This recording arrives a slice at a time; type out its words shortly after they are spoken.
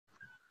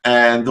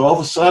And all of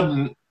a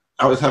sudden,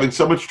 I was having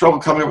so much trouble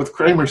coming up with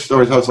Kramer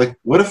stories. I was like,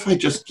 what if I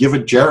just give a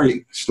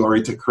Jerry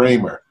story to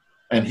Kramer?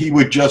 And he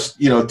would just,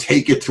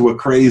 take it to a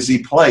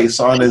crazy place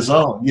on his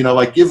own.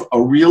 Like give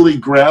a really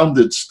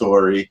grounded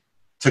story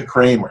to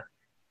Kramer.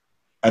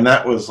 And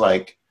that was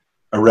like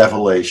a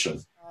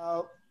revelation.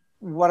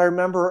 What I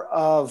remember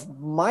of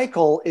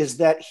Michael is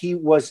that he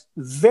was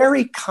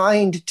very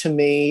kind to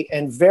me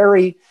and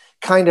very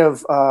kind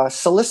of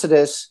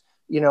solicitous,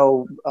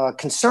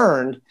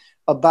 concerned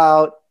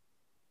about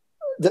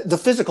the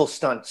physical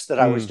stunts that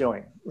I was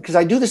doing, because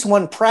I do this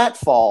one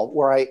pratfall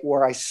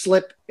where I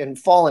slip and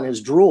fall in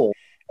his drool.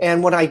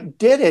 And when I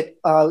did it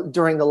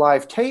during the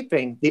live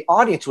taping, the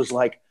audience was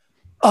like,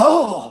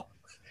 oh,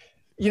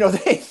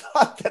 they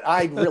thought that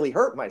I'd really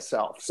hurt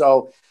myself.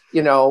 So,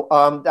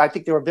 I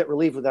think they were a bit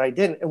relieved that I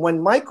didn't. And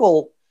when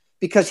Michael,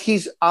 because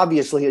he's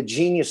obviously a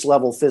genius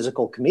level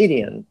physical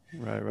comedian,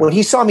 right. When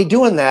he saw me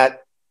doing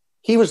that,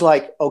 he was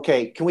like,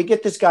 okay, can we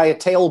get this guy a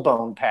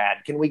tailbone pad?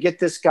 Can we get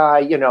this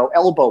guy,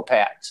 elbow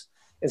pads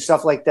and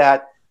stuff like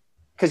that?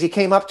 Because he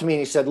came up to me and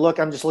he said, look,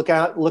 I'm just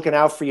looking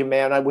out for you,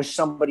 man. I wish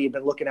somebody had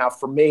been looking out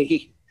for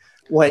me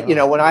when,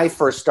 when I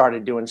first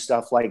started doing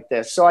stuff like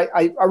this. So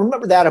I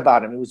remember that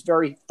about him. He was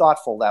very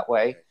thoughtful that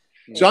way.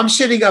 So I'm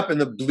sitting up in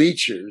the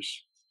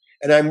bleachers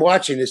and I'm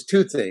watching, there's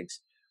two things,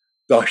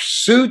 the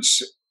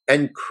Suits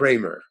and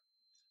Kramer,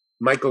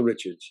 Michael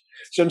Richards.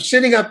 So I'm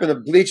sitting up in the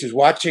bleachers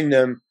watching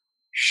them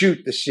shoot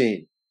the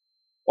scene.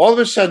 All of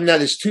a sudden, now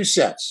there's two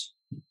sets.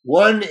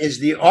 One is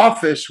the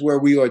office where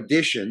we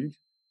auditioned,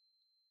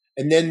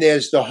 and then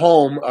there's the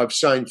home of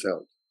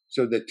Seinfeld.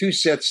 So the two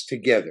sets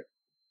together.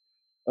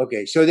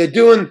 Okay, so they're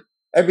doing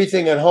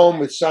everything at home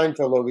with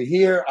Seinfeld over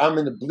here. I'm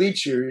in the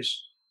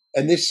bleachers,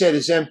 and this set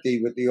is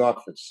empty with the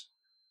office.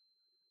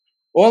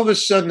 All of a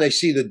sudden, I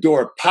see the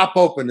door pop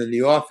open in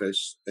the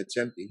office that's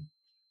empty,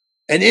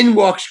 and in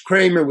walks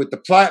Kramer with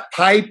the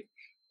pipe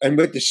and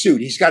with the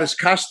suit. He's got his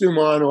costume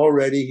on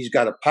already. He's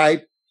got a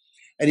pipe,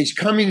 and he's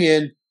coming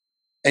in,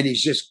 and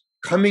he's just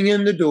coming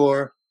in the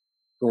door,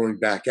 going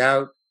back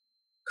out,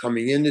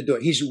 coming in the door.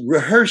 He's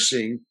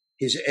rehearsing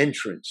his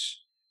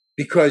entrance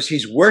because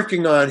he's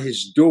working on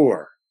his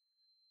door.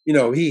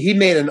 He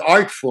made an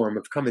art form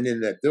of coming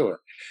in that door.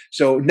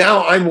 So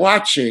now I'm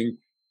watching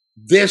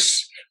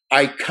this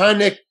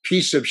iconic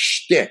piece of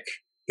shtick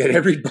that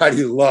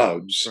everybody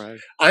loves. Right.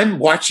 I'm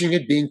watching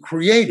it being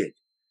created.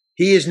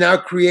 He is now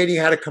creating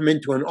how to come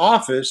into an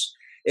office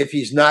if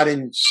he's not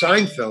in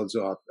Seinfeld's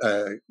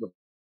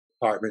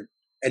apartment,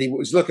 and he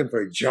was looking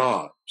for a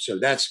job. So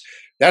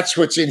that's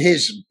what's in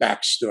his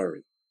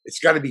backstory. It's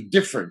got to be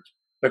different,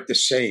 but the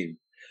same.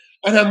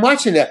 And I'm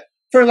watching that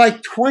for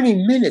like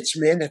 20 minutes,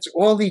 man. That's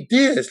all he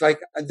did. It's like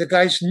the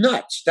guy's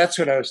nuts. That's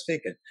what I was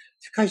thinking.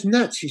 The guy's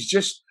nuts. He's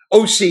just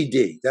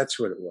OCD. That's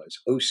what it was.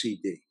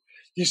 OCD.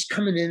 Just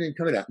coming in and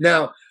coming out.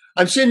 Now,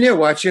 I'm sitting there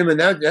watching him, and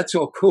that's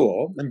all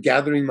cool. I'm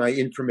gathering my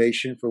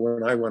information for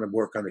when I want to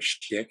work on a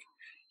shtick.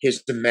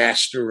 Here's the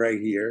master right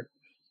here.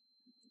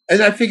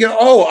 And I figure,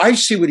 oh, I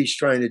see what he's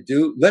trying to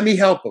do. Let me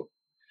help him.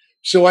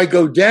 So I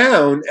go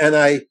down,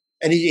 and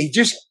he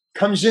just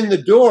comes in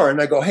the door,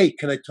 and I go, hey,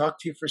 can I talk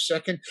to you for a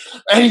second?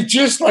 And he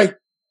just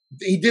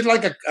he did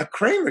like a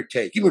Kramer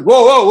take. He would,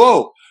 whoa, whoa,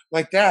 whoa,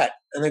 like that.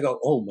 And I go,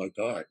 oh my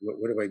God,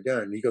 what have I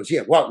done? And he goes,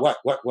 yeah, what?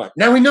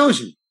 Now he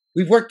knows me.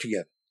 We've worked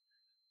together.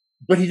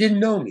 But he didn't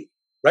know me.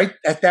 Right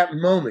at that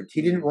moment,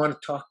 he didn't want to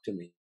talk to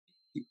me.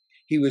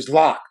 He was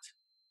locked.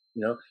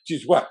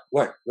 She's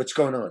what's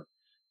going on?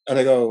 And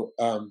I go,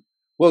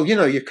 well,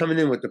 you're coming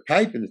in with the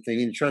pipe and the thing,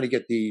 and you're trying to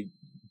get the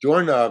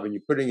doorknob, and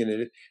you're putting it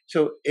in it.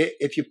 So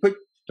if you put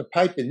the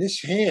pipe in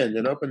this hand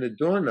and open the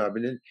doorknob,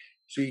 and then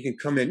so you can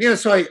come in.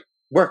 So I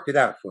worked it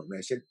out for him.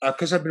 I said,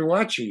 because I've been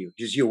watching you.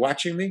 He says, you're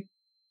watching me?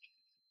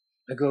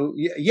 I go,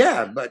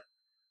 yeah, but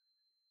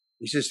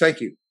he says,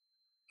 thank you.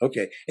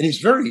 Okay. And he's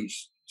very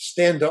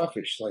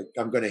standoffish, like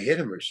I'm going to hit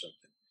him or something.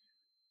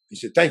 He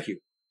said, thank you.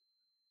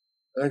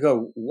 And I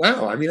go,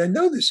 wow, I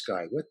know this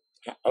guy. What?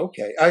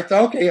 Okay. I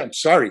thought, okay, I'm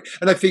sorry.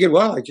 And I figured,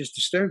 well, I just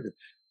disturbed him.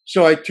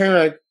 So I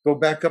go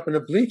back up in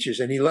the bleachers,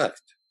 and he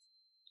left.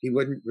 He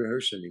wouldn't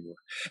rehearse anymore.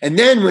 And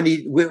then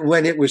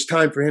when it was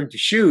time for him to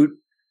shoot,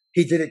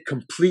 he did it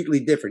completely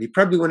different. He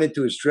probably went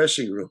into his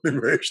dressing room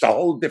and rehearsed a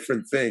whole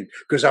different thing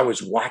because I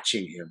was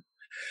watching him.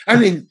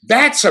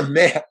 That's a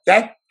man.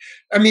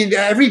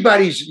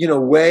 Everybody's,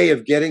 way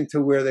of getting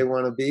to where they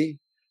want to be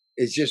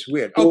is just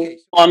weird. Okay.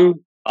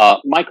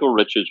 Michael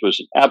Richards was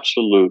an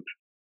absolute,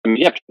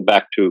 you have to go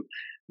back to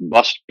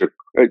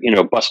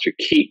Buster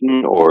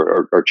Keaton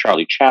or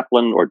Charlie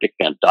Chaplin or Dick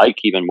Van Dyke,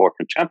 even more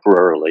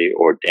contemporarily,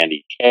 or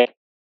Danny Kaye,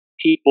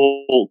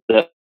 people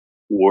that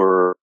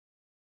were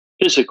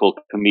physical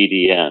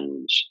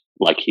comedians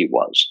like he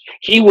was.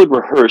 He would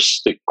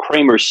rehearse the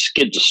Kramer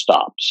skid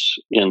stops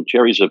in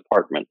Jerry's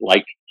apartment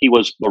like he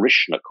was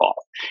Baryshnikov.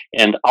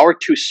 And our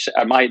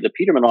the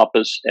Peterman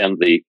office and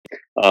the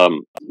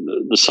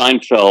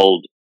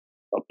Seinfeld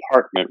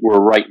apartment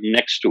were right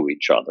next to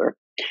each other.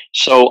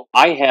 So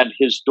I had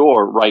his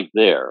door right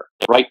there,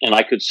 right, and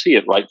I could see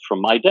it right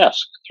from my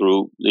desk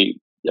through the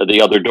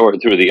the other door,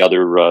 through the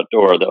other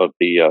door of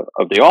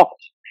the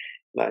office.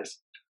 Nice.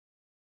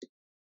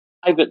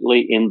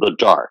 Privately in the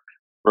dark,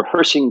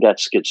 rehearsing that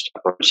skit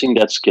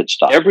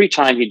stop. Every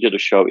time he did a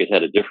show, it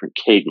had a different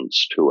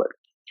cadence to it.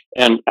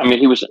 And I mean,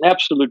 he was an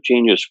absolute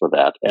genius for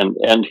that.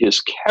 And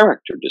his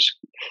character,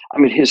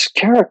 his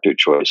character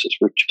choices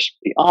were just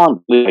beyond.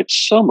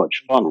 It's so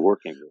much fun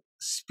working with.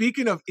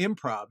 Speaking of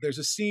improv, there's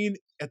a scene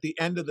at the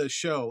end of the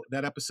show,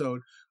 that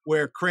episode,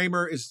 where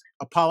Kramer is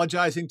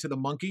apologizing to the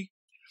monkey.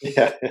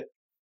 Yeah.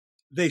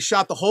 They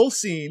shot the whole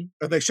scene,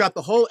 or they shot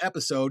the whole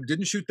episode,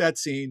 didn't shoot that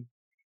scene,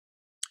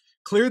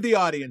 cleared the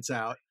audience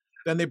out.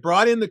 Then they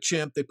brought in the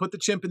chimp. They put the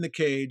chimp in the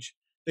cage.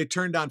 They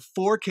turned on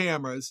 4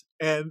 cameras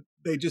and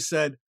they just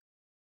said,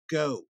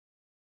 go.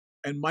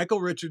 And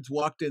Michael Richards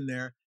walked in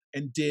there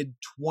and did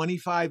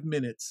 25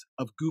 minutes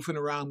of goofing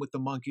around with the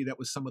monkey. That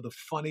was some of the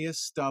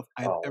funniest stuff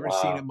I've ever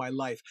seen in my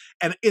life.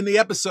 And in the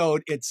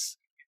episode, it's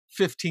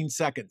 15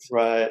 seconds,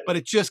 right? But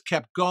it just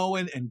kept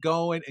going and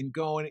going and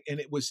going. And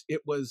it was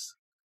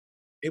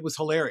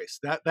hilarious.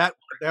 That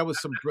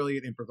was some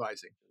brilliant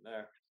improvising.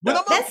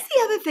 That's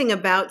the other thing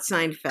about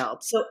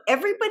Seinfeld. So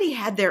everybody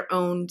had their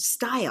own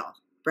style,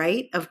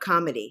 right, of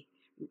comedy.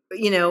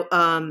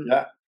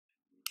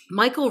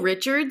 Michael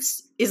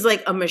Richards is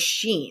like a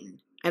machine.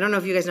 I don't know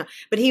if you guys know,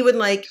 but he would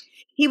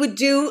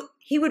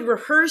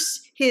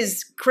rehearse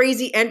his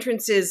crazy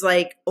entrances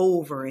like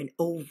over and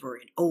over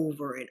and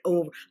over and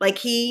over. Like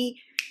he,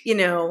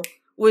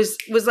 was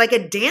like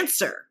a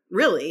dancer,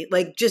 really,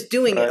 like just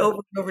doing it over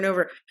and over and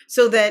over,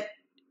 so that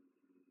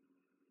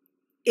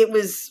it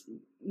was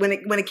when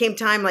it came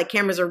time, like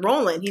cameras are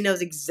rolling, he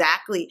knows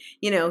exactly,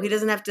 he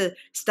doesn't have to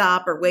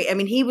stop or wait. I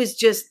mean, he was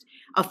just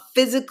a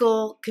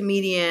physical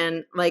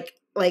comedian, like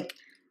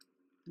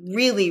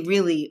really,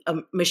 really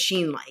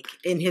machine-like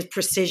in his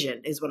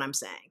precision is what I'm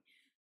saying.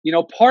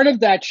 Part of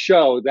that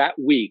show that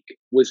week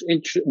was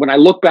when I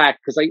look back,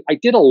 because I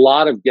did a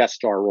lot of guest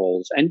star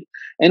roles, and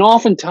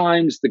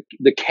oftentimes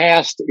the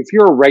cast, if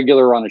you're a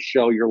regular on a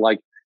show, you're like,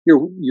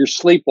 you're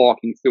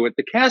sleepwalking through it.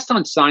 The cast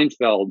on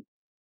Seinfeld,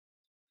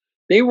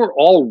 they were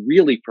all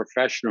really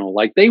professional.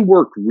 Like they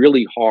worked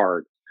really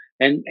hard,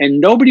 and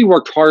nobody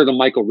worked harder than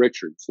Michael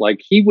Richards. Like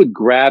he would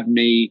grab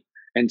me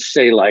and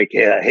say like,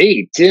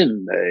 hey,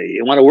 Tim,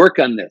 you want to work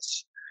on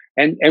this?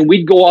 And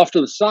we'd go off to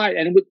the side.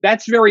 And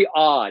that's very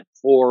odd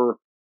for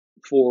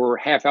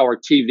half-hour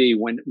TV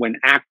when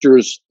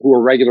actors who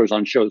are regulars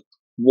on shows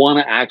want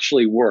to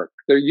actually work.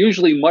 They're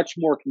usually much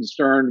more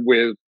concerned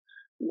with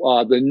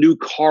the new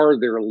car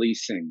they're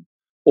leasing,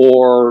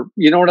 or,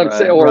 you know what I'm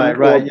saying? Or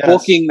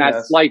booking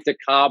that flight to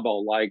Cabo.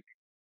 Like,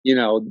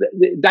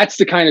 that's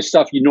the kind of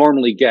stuff you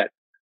normally get.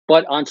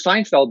 But on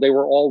Seinfeld, they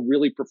were all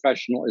really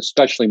professional,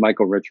 especially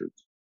Michael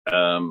Richards.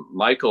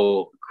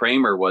 Michael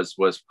Kramer was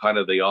kind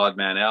of the odd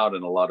man out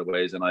in a lot of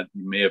ways, and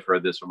you may have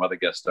heard this from other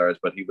guest stars,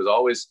 but he was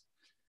always,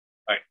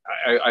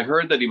 I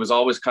heard that he was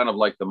always kind of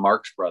like the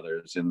Marx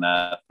Brothers, in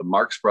that the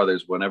Marx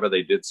Brothers, whenever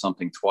they did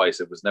something twice,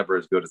 it was never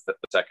as good as the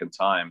second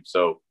time.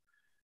 So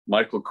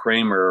Michael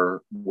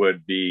Kramer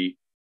would be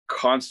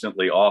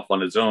constantly off on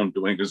his own,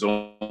 doing his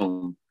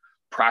own,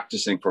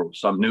 practicing for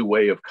some new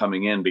way of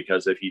coming in,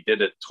 because if he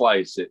did it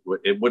twice, it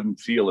wouldn't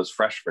feel as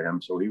fresh for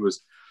him. So he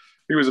was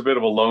a bit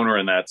of a loner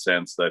in that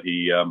sense, that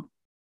he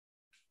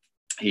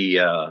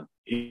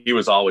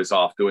was always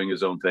off doing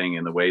his own thing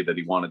in the way that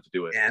he wanted to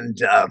do it. And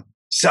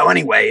so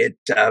anyway,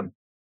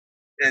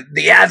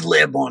 the ad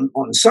lib on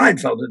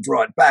Seinfeld to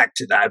draw it back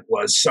to that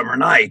was Summer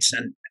Nights,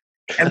 and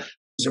I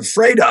was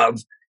afraid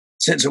of,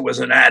 since it was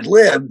an ad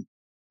lib,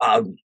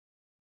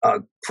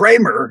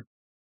 Kramer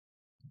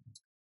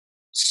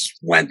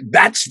went,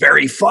 "That's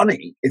very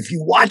funny." If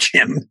you watch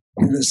him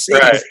in the scene,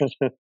 right.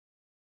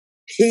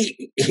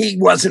 he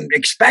wasn't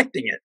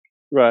expecting it,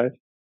 right?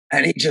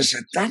 And he just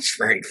said, "That's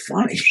very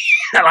funny."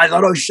 And I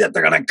thought, "Oh shit,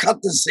 they're going to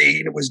cut the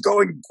scene. It was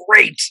going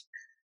great,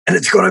 and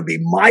it's going to be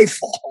my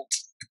fault."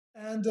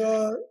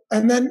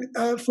 And then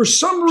for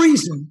some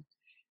reason,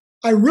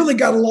 I really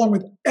got along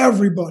with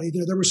everybody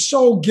there. They were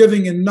so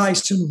giving and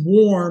nice and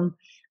warm,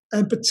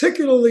 and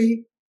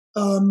particularly,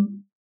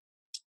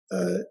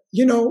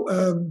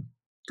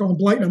 going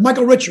blank now,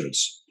 Michael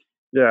Richards.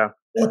 Yeah.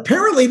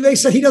 Apparently, they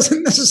said he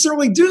doesn't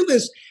necessarily do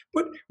this,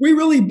 but we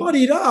really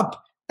buddied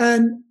up,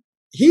 and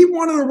he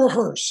wanted to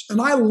rehearse, and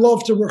I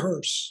love to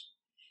rehearse,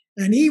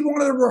 and he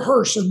wanted to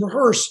rehearse,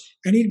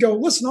 and he'd go,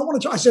 "Listen, I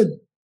want to." I said,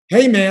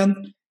 "Hey,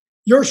 man,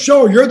 your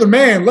show, you're the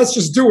man. Let's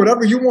just do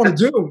whatever you want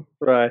to do."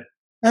 Right.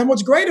 And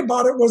what's great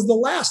about it was the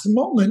last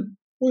moment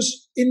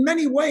was, in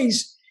many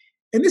ways,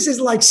 and this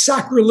is like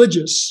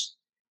sacrilegious.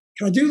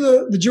 Can I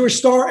do the Jewish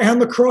star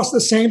and the cross at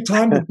the same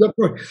time?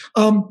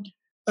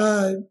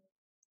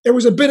 It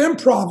was a bit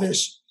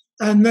improvish,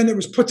 and then it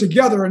was put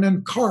together and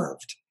then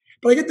carved.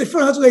 But I get the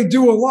feeling that's what they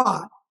do a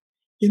lot.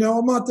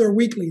 I'm out there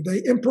weekly.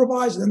 They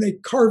improvise and then they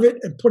carve it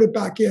and put it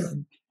back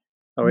in.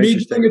 Oh, me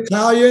doing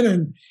Italian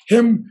and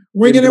him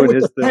winging it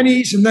with the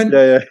pennies. And then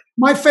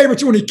my favorite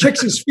too, when he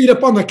kicks his feet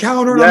up on the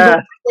counter and I'm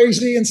going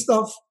crazy and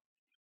stuff.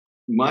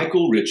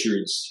 Michael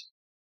Richards,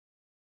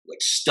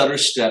 like stutter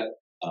step,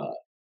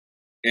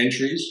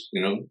 entries,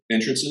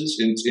 entrances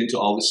into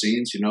all the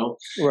scenes,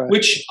 Right.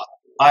 which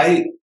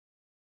I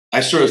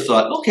sort of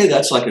thought, okay,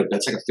 that's like a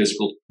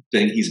physical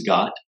thing he's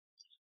got.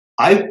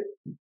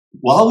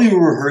 While we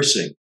were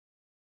rehearsing,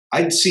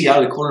 I'd see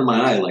out of the corner of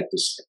my eye like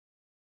this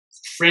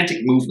frantic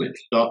movement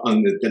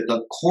on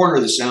the corner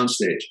of the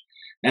soundstage,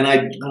 and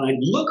I'd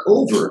look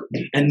over,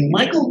 and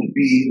Michael would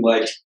be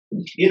like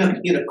in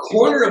a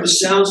corner of the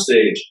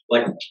soundstage,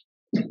 like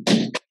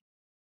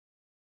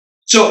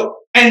so,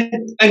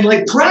 and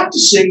like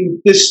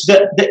practicing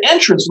the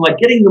entrance, like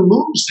getting the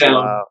moves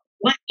down, Wow.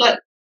 like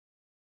that.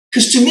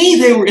 Because to me,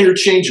 they were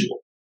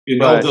interchangeable.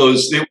 Right.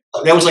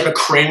 That was like a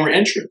Kramer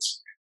entrance.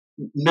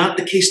 Not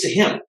the case to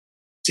him.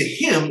 To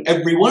him,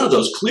 every one of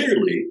those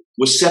clearly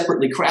was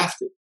separately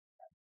crafted.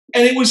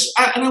 And it was,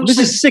 and I was This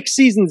like, is 6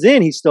 seasons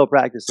in. He's still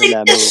practicing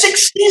that move.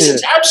 6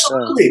 seasons,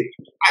 absolutely.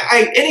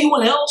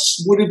 Anyone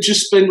else would have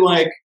just been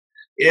like,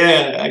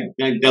 yeah,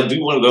 I'll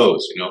do one of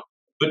those,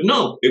 But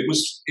no, it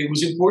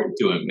was important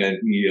to him, and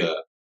he,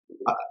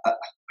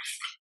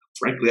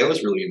 frankly, I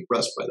was really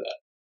impressed by that.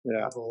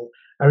 Yeah.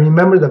 I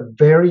remember the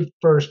very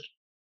first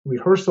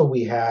rehearsal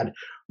we had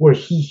where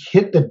he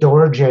hit the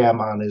door jamb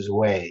on his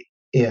way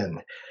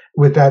in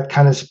with that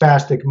kind of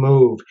spastic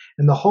move,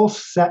 and the whole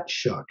set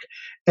shook.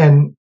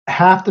 And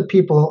half the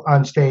people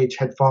on stage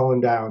had fallen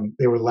down.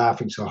 They were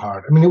laughing so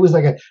hard. I mean, it was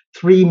like a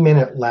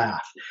 3-minute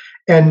laugh.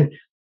 And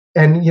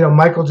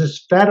Michael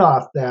just fed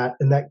off that,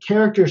 and that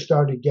character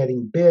started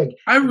getting big.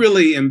 I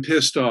really am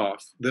pissed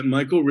off that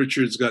Michael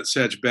Richards got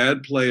such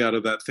bad play out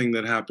of that thing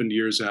that happened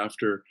years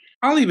after.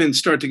 I'll even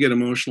start to get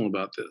emotional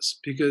about this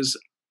because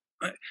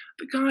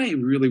the guy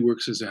really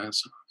works his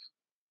ass off.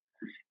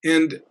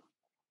 And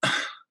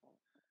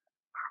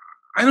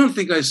I don't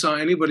think I saw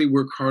anybody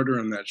work harder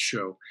on that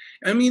show.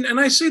 I mean, and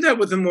I say that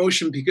with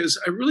emotion because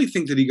I really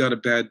think that he got a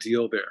bad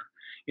deal there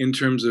in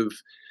terms of,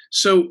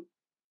 so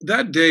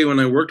that day when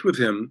I worked with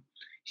him,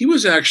 he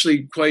was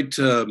actually quite,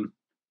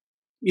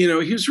 he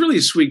was really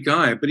a sweet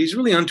guy, but he's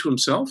really unto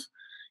himself,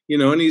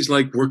 and he's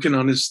like working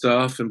on his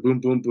stuff and boom,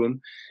 boom,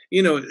 boom.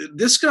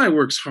 This guy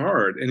works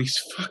hard and he's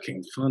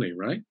fucking funny,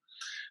 right?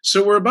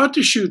 So we're about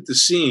to shoot the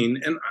scene,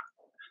 and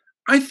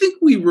I think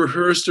we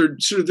rehearsed, or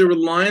sort of there were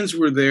lines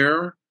were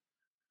there,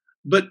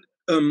 but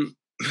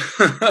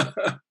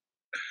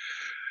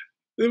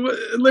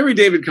Larry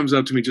David comes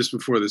up to me just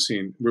before the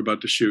scene we're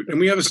about to shoot, and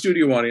we have a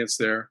studio audience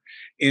there,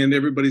 and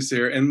everybody's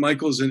there, and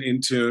Michael's in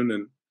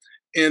tune,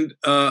 and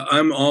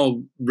I'm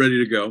all ready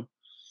to go.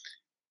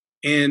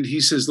 And he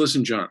says,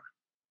 "Listen, John,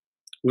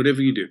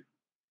 whatever you do,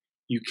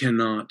 you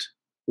cannot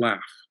laugh,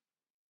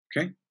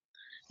 okay?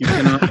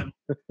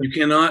 You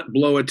cannot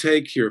blow a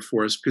take here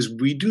for us because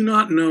we do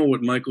not know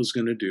what Michael's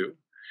going to do.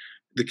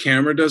 The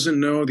camera doesn't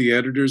know, the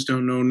editors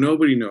don't know,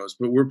 nobody knows,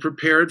 but we're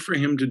prepared for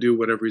him to do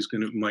whatever he's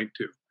might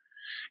do.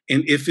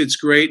 And if it's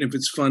great, and if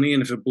it's funny,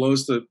 and if it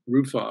blows the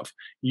roof off,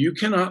 you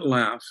cannot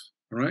laugh,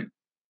 all right?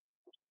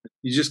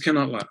 You just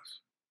cannot laugh,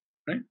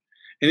 right?"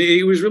 And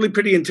he was really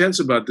pretty intense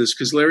about this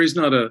because Larry's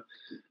not a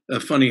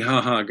funny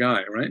ha-ha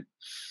guy, right?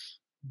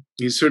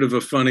 He's sort of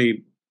a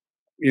funny,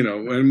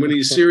 and when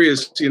he's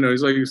serious,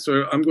 he's like,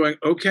 so I'm going,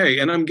 okay,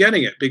 and I'm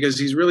getting it because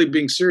he's really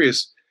being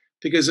serious.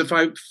 Because if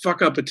I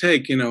fuck up a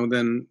take,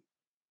 then,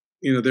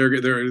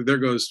 there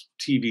goes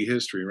TV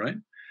history, right?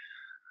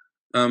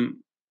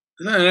 And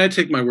I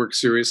take my work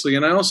seriously,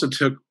 and I also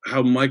took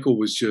how Michael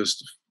was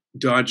just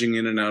dodging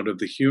in and out of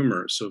the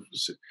humor. So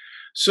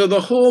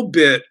the whole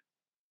bit.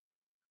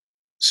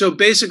 So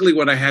basically,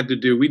 what I had to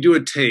do, we do a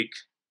take,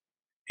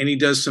 and he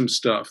does some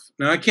stuff.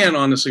 Now I can't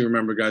honestly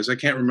remember, guys. I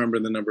can't remember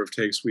the number of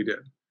takes we did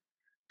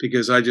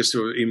because I just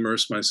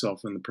immersed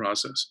myself in the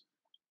process.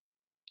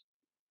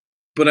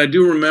 But I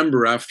do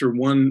remember after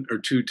 1 or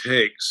 2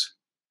 takes,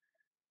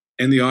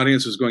 and the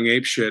audience was going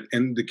apeshit,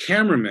 and the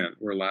cameramen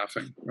were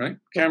laughing, right?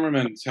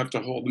 Cameramen have to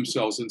hold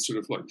themselves and sort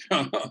of like,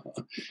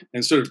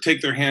 and sort of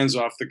take their hands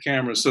off the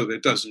camera so that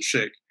it doesn't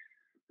shake.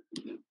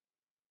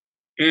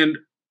 And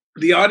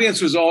the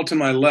audience was all to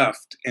my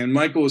left, and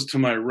Michael was to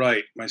my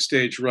right, my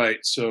stage right,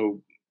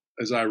 so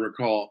as I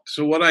recall.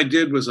 So what I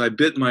did was I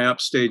bit my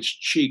upstage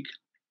cheek.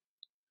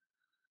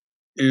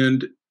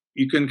 And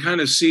you can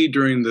kind of see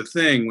during the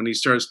thing when he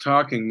starts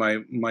talking, my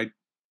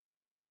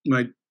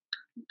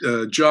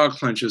jaw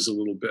clenches a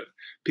little bit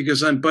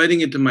because I'm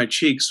biting into my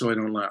cheek so I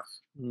don't laugh.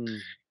 Mm.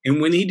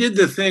 And when he did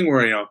the thing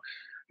where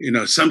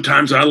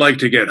sometimes I like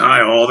to get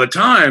high all the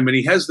time, and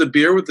he has the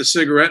beer with the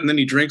cigarette and then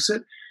he drinks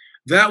it,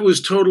 that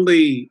was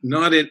totally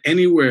not in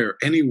anywhere,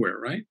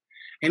 right?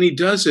 And he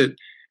does it,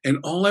 and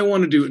all I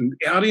want to do, and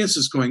the audience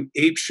is going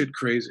apeshit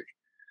crazy.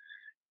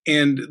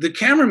 And the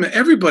cameraman,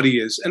 everybody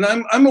is, and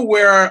I'm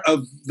aware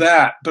of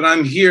that, but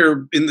I'm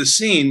here in the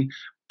scene,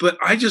 but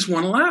I just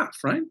want to laugh,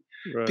 right?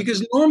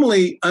 Because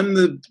normally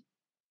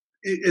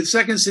at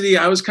Second City,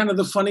 I was kind of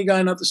the funny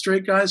guy, not the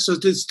straight guy. So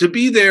to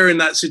be there in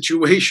that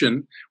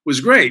situation was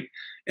great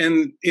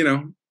and,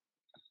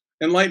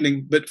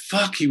 enlightening, but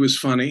fuck, he was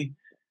funny.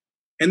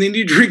 And then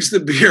he drinks the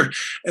beer,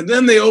 and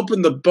then they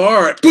open the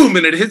bar, boom,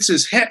 and it hits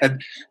his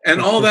head,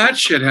 and all that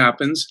shit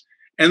happens.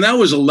 And that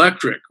was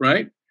electric,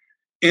 right?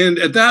 And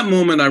at that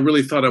moment, I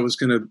really thought I was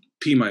going to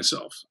pee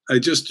myself. I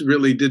just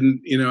really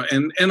didn't,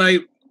 and I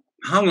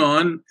hung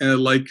on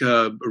like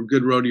a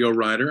good rodeo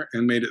rider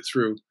and made it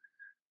through.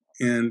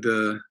 And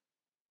I'm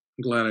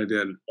glad I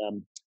did.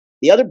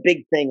 The other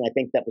big thing I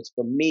think that was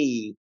for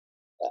me,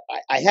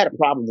 I had a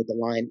problem with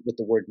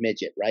the word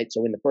midget, right?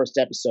 So in the first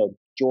episode,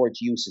 George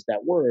uses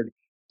that word,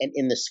 and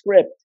in the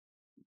script,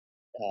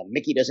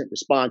 Mickey doesn't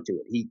respond to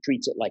it. He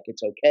treats it like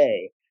it's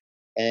okay.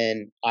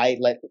 And I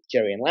let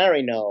Jerry and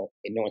Larry know,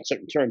 in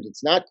certain terms,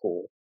 it's not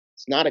cool.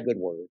 It's not a good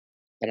word.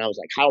 And I was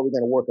like, how are we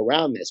going to work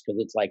around this? Because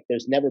it's like,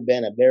 there's never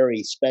been a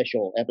very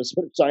special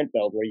episode of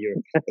Seinfeld where you're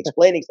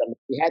explaining something.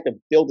 We had to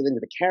build it into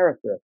the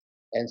character.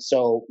 And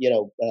so,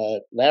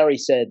 Larry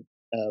said,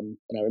 and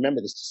I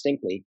remember this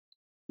distinctly,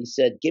 he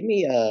said, give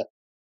me a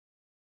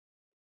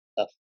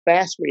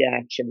fast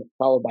reaction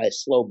followed by a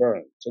slow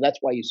burn. So that's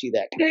why you see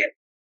that,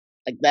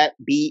 like that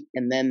beat,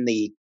 and then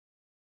the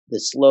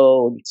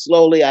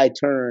slowly I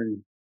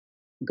turn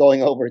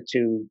going over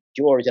to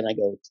George and I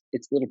go,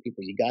 it's little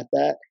people, you got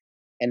that?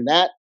 And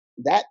that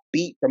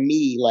beat for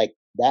me, like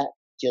that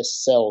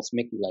just sells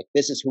Mickey, like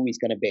this is who he's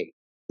going to be.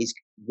 He's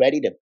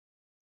ready to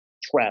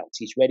trounce.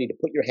 He's ready to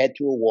put your head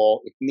to a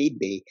wall if need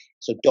be.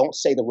 So don't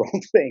say the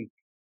wrong thing.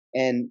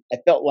 And I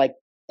felt like,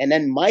 and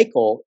then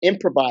Michael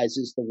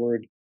improvises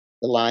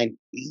the line,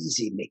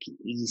 easy, Mickey,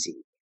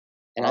 easy.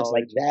 And I was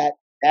like,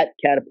 that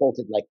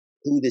catapulted like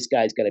who this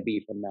guy's going to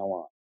be from now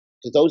on.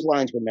 Because those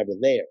lines were never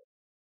there,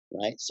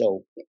 right?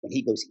 So when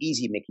he goes,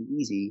 easy, Mickey,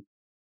 easy,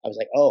 I was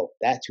like, oh,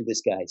 that's who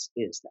this guy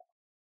is now.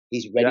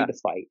 He's ready to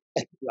fight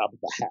at the drop of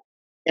a hat.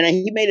 And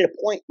he made it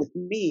a point with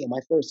me in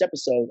my first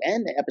episode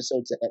and the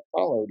episodes that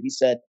followed. He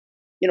said,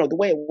 the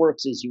way it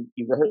works is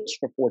you rehearse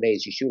for 4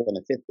 days, you shoot on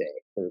the 5th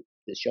day for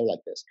this show like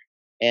this.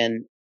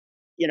 And,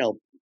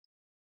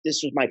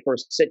 this was my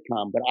first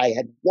sitcom, but I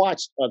had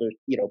watched other,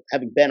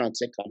 having been on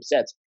sitcom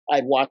sets,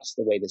 I'd watched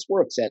the way this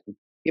works. And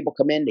people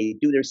come in, they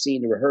do their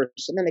scene, they rehearse,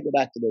 and then they go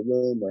back to their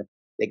room or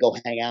they go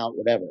hang out,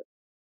 whatever.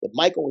 But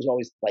Michael was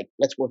always like,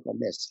 let's work on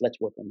this, let's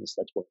work on this,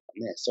 let's work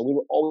on this. So we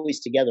were always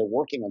together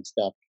working on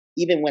stuff,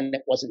 even when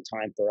it wasn't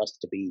time for us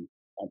to be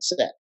on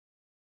set.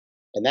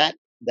 And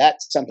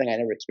that's something I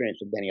never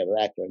experienced with any other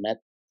actor. And that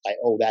I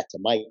owe that to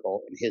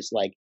Michael and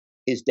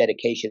his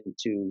dedication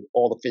to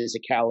all the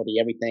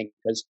physicality, everything.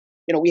 Because,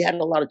 we had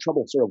a lot of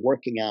trouble sort of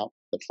working out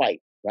the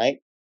fight, right?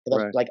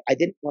 Right. Like I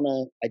didn't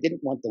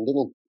want the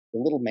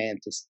little man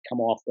to come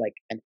off like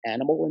an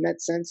animal in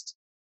that sense.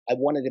 I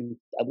wanted him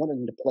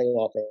to play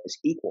off as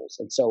equals.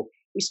 And so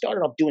we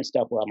started off doing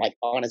stuff where I'm like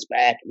on his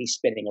back and he's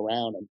spinning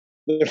around and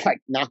we're like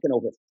knocking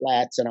over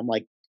flats. And I'm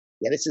like,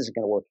 yeah, this isn't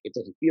going to work. It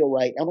doesn't feel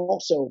right. And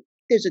also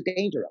there's a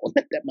danger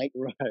element that might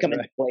come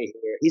into play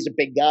here. He's a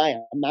big guy.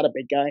 I'm not a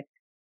big guy.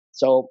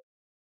 So,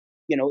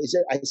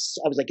 I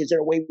was like, is there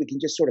a way we can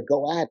just sort of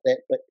go at it,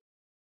 but,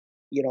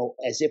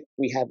 as if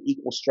we have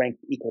equal strength,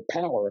 equal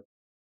power.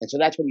 And so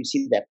that's when you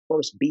see that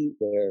first beat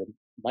where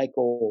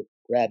Michael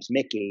grabs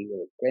Mickey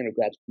or Kramer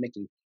grabs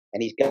Mickey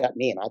and he's got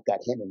me and I've got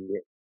him and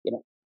we're,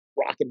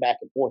 rocking back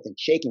and forth and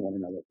shaking one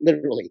another.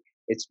 Literally,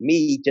 it's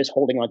me just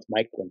holding on to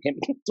Michael and him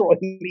throwing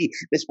me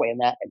this way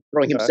and that and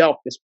throwing himself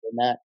this way and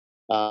that.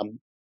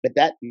 But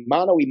that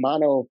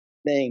mano-a-mano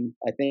thing,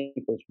 I think,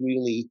 was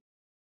really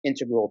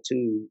integral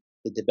to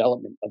the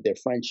development of their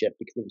friendship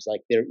because it was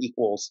like they're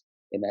equals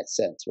in that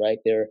sense, right?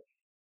 They're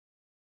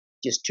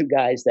just two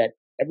guys that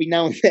every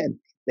now and then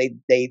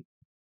they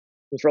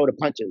throw the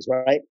punches,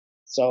 right?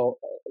 So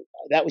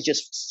that was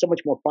just so much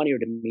more funnier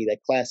to me, that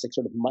classic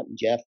sort of Mutt and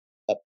Jeff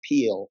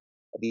appeal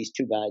of these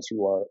two guys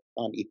who are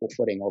on equal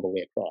footing all the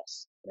way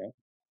across.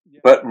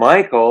 But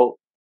Michael,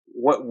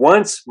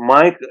 once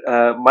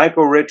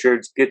Michael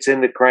Richards gets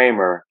into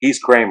Kramer, he's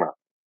Kramer.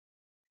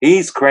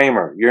 He's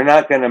Kramer. You're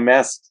not going to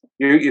mess.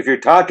 If you're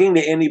talking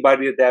to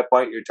anybody at that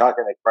point, you're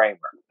talking to Kramer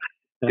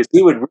because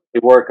he would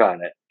really work on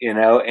it,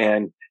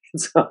 And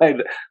so I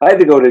had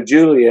to go to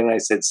Julia and I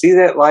said, "See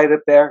that light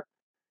up there?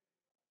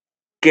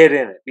 Get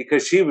in it,"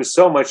 because she was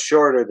so much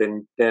shorter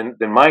than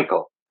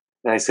Michael.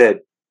 And I said,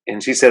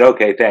 and she said,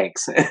 "Okay,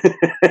 thanks."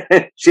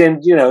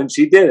 And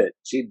she did it.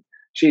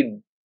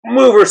 She'd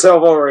move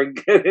herself over and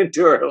get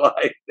into her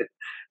light.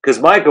 Because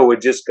Michael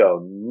would just go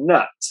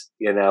nuts,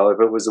 if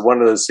it was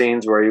one of those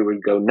scenes where he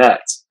would go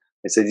nuts.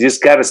 I said, "You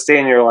just got to stay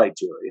in your light,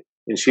 Julia,"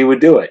 and she would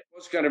do it.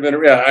 It's kind of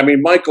I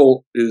mean,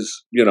 Michael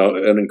is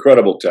an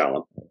incredible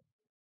talent,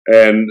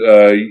 and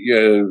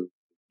you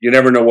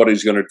never know what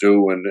he's going to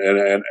do,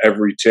 and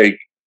every take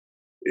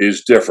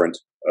is different.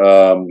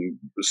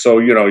 So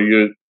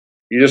you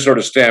just sort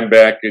of stand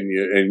back and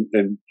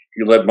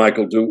you let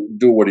Michael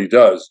do what he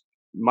does.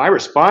 My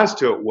response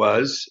to it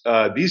was,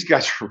 these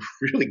guys are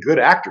really good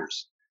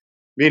actors.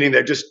 Meaning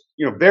they're just,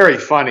 very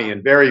funny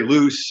and very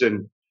loose.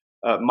 And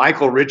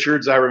Michael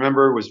Richards, I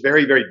remember, was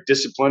very, very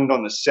disciplined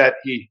on the set.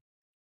 He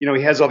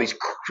has all these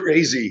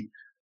crazy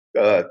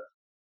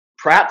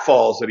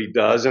pratfalls that he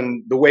does.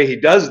 And the way he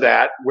does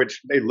that,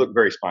 which they look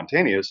very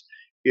spontaneous,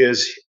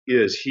 is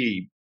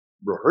he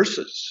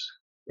rehearses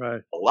a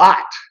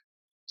lot.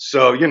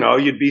 So,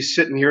 you'd be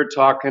sitting here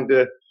talking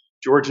to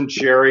George and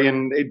Sherry,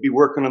 and they'd be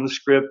working on the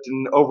script,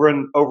 and over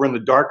in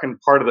the darkened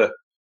part of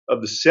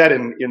the set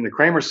in the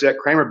Kramer set,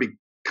 Kramer be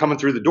coming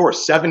through the door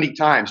 70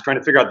 times trying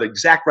to figure out the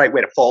exact right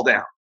way to fall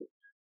down.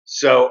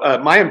 So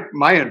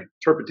my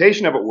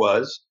interpretation of it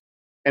was,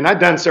 and I've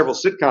done several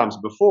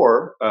sitcoms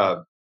before,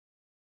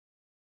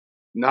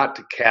 not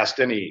to cast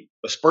any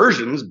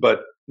aspersions,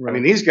 but I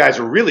mean, these guys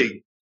are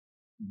really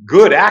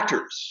good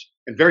actors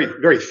and very,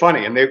 very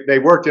funny, and they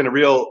worked in a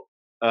real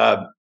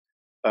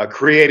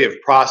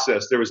creative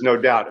process. There was no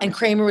doubt. And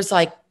Kramer was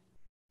like,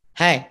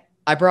 "Hey,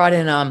 I brought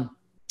in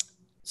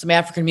some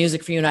African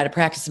music for you and I to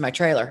practice in my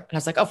trailer." And I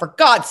was like, "Oh, for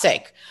God's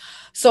sake!"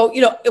 So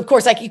of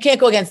course, like you can't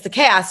go against the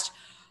cast,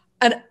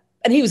 and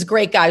he was a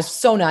great guy, he was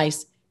so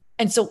nice.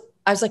 And so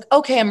I was like,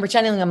 "Okay, I'm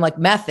pretending I'm like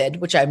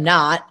Method, which I'm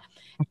not."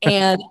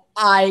 And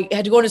I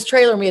had to go in his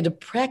trailer and we had to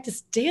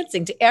practice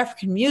dancing to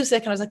African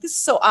music. And I was like, "This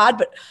is so odd,"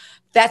 but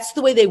that's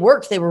the way they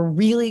worked. They were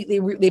really,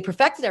 they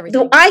perfected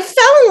everything. I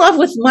fell in love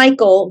with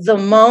Michael the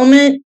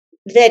moment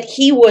that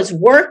he was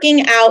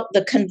working out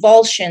the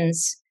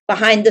convulsions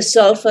behind the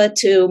sofa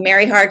to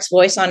Mary Hart's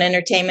voice on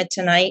Entertainment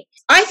Tonight.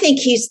 I think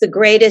he's the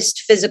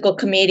greatest physical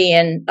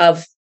comedian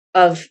of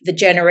the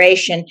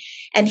generation.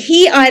 And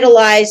he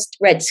idolized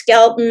Red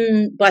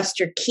Skelton,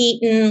 Buster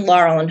Keaton,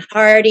 Laurel and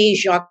Hardy,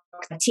 Jacques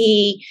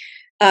Tati,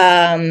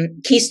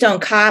 Keystone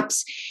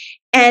Cops.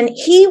 And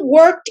he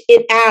worked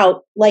it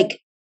out like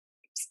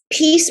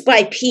piece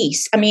by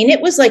piece. I mean,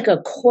 it was like a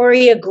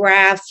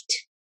choreographed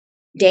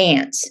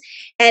dance.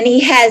 And he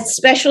had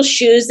special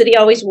shoes that he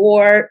always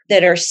wore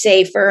that are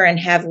safer and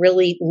have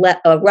really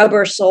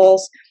rubber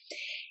soles.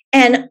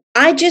 And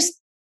I just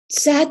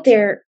sat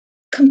there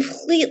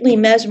completely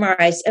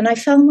mesmerized and I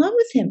fell in love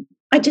with him.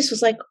 I just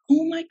was like,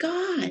 oh my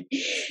God.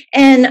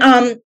 And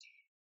I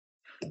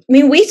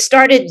mean, we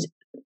started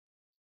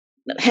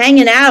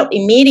hanging out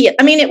immediately.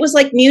 I mean, it was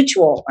like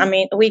mutual. I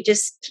mean, we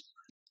just,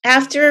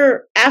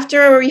 after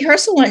a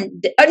rehearsal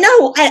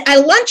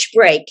a lunch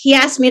break, he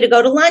asked me to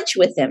go to lunch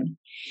with him.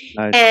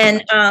 Nice.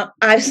 And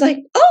I was like,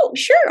 oh,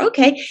 sure.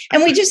 Okay.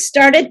 And we just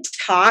started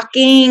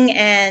talking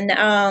and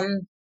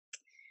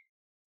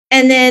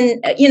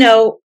then,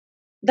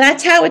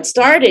 that's how it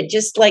started,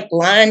 just like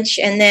lunch.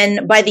 And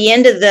then by the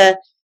end of the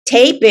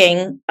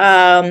taping,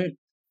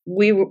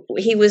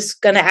 he was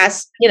going to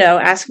ask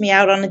me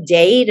out on a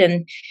date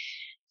and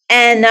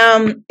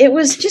it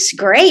was just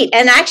great.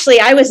 And actually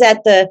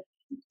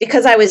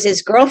because I was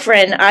his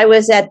girlfriend, I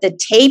was at the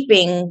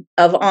taping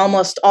of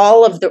almost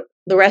all of the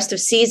rest of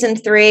season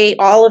 3,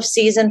 all of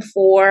season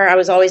 4. I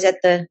was always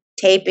at the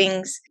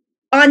tapings.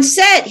 On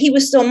set, he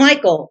was still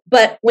Michael,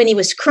 but when he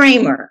was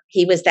Kramer,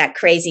 he was that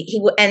crazy.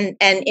 And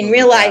in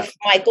real life,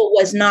 Michael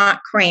was not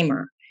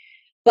Kramer,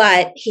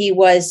 but he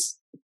was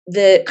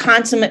the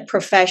consummate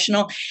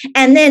professional.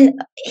 And then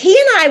he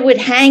and I would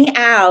hang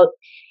out,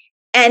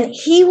 and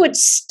he would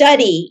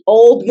study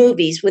old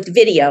movies with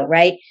video.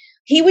 Right?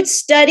 He would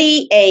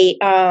study a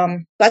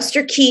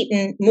Buster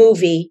Keaton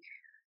movie,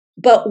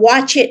 but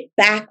watch it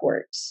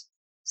backwards,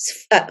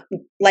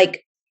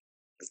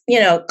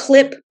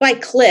 clip by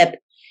clip.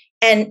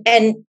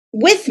 And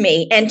with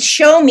me and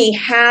show me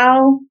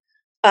how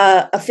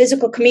a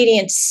physical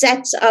comedian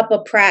sets up a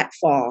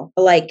pratfall.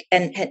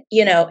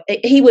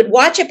 He would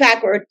watch it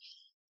backward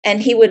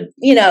and he would,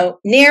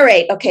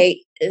 narrate,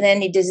 okay, and then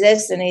he does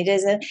this and he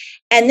does it.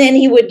 And then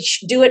he would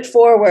do it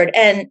forward.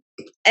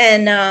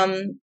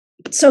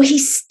 So he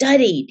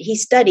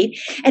studied.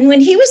 And when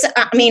he was,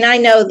 I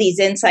know these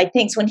inside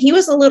things, when he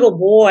was a little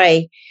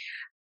boy,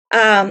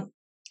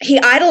 he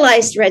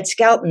idolized Red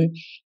Skelton.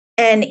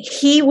 And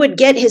he would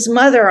get his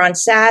mother on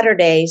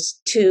Saturdays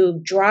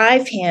to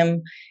drive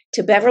him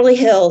to Beverly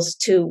Hills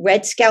to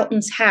Red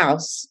Skelton's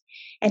house.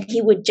 And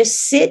he would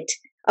just sit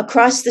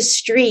across the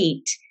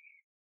street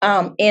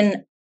on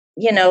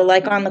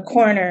the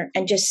corner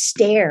and just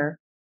stare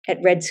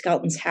at Red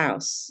Skelton's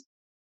house.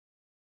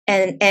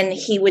 And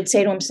he would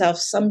say to himself,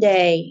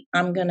 someday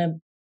I'm going to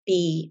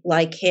be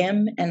like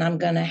him and I'm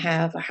going to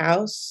have a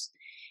house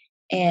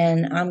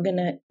and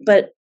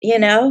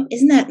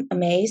isn't that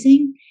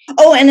amazing?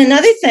 Oh, and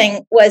another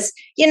thing was,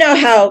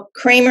 how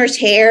Kramer's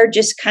hair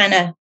just kind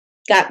of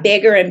got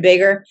bigger and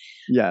bigger?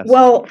 Yes.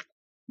 Well,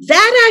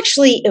 that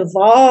actually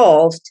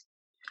evolved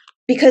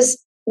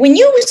because when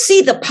you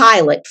see the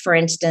pilot, for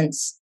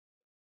instance,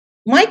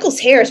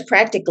 Michael's hair is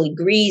practically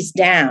greased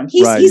down.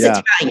 He's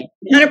Italian,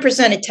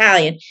 100%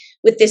 Italian,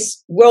 with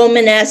this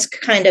Romanesque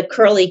kind of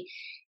curly.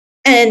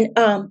 And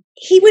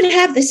he would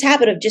have this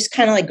habit of just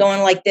kind of like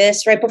going like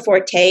this right before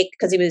a take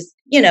because he was,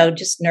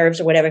 just nerves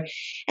or whatever.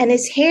 And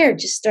his hair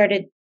just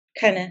started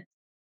kind of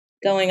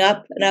going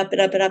up and up and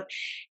up and up.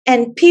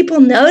 And people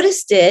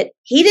noticed it.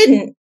 He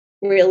didn't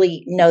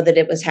really know that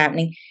it was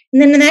happening.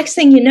 And then the next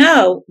thing you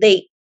know,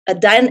 they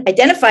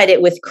identified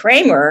it with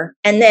Kramer.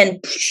 And then,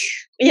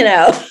 he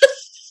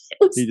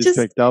just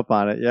picked up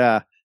on it.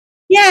 Yeah.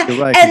 Yeah.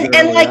 Right,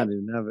 and like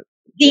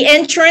the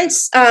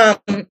entrance,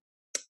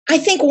 I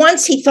think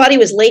once he thought he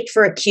was late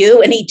for a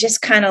cue and he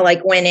just kind of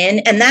like went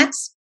in and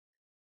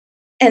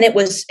it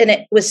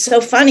was so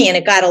funny and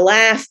it got a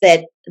laugh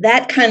that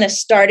that kind of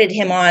started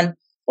him on,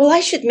 well,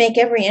 I should make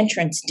every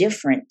entrance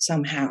different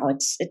somehow.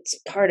 It's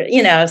part of,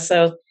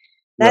 so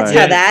that's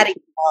how that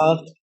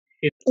evolved.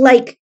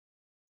 Like,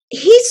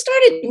 he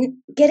started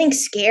getting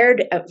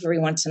scared every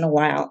once in a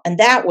while. And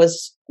that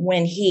was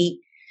when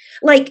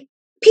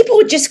people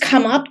would just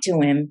come up to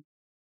him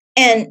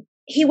and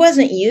he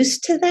wasn't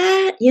used to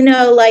that,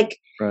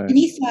 and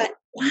he thought,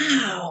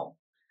 wow,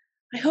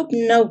 I hope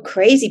no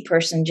crazy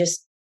person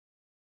just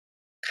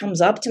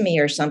comes up to me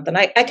or something.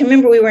 I can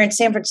remember we were in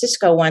San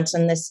Francisco once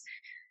and this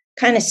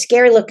kind of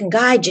scary looking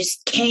guy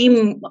just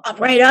came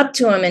right up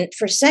to him. And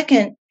for a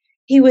second,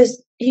 he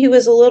was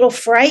a little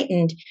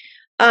frightened.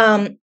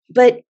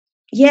 But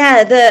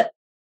yeah,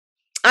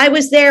 I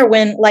was there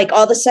when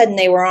all of a sudden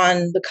they were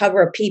on the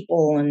cover of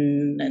People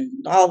and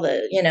all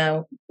the,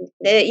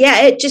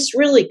 it just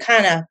really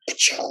kind of,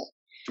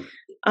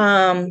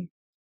 and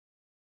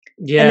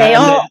they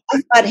all,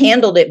 I thought,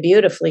 handled it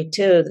beautifully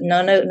too.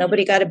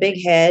 Nobody got a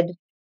big head.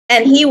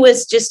 And he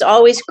was just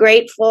always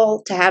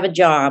grateful to have a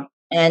job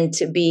and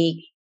to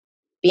be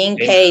being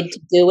paid to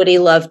do what he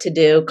loved to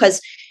do.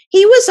 Because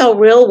he was a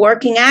real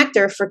working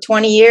actor for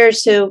 20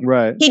 years who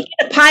he did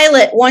a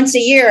pilot once a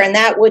year and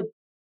that would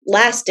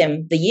last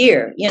him the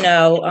year, he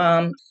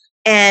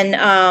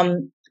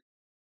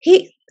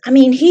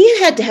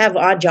had to have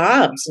odd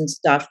jobs and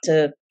stuff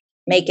to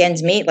make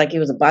ends meet. Like he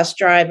was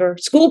a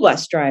school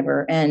bus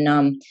driver,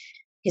 and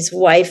his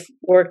wife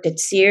worked at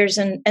Sears.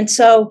 And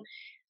so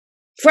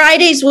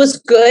Fridays was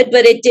good,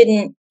 but it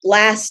didn't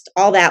last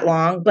all that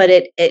long. But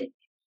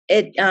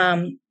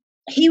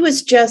he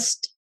was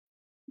just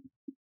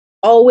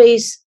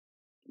always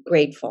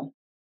grateful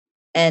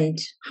and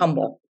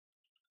humble.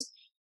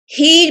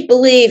 He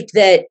believed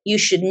that you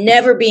should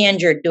never be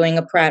injured doing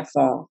a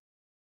pratfall,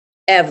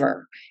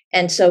 ever.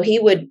 And so he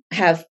would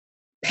have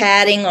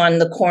padding on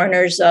the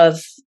corners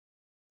of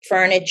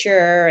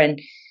furniture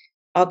and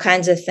all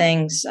kinds of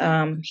things.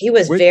 He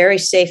was very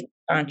safe and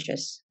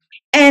conscious.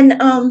 And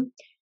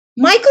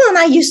Michael and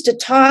I used to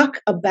talk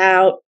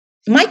about,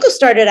 Michael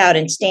started out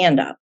in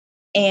stand-up.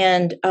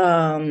 And,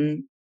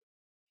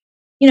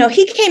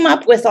 he came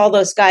up with all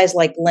those guys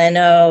like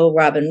Leno,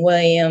 Robin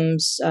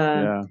Williams,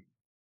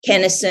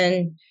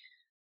 Kennison.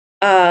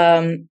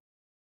 And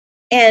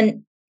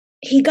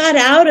he got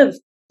out of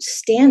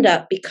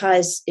stand-up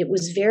because it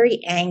was very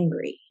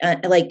angry.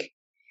 And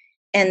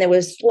there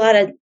was a lot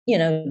of,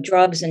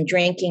 drugs and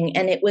drinking.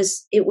 And it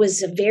was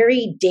a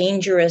very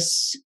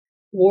dangerous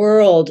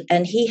world.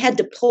 And he had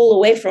to pull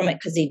away from it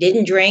because he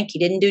didn't drink, he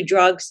didn't do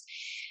drugs.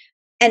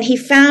 And he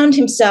found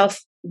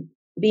himself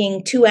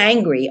being too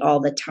angry all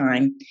the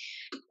time.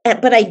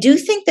 But I do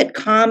think that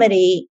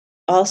comedy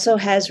also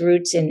has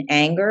roots in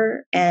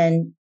anger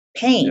and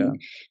pain,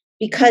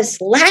 because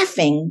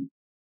laughing,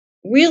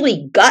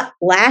 really gut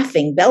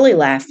laughing, belly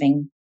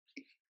laughing,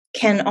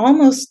 can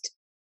almost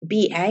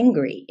be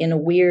angry in a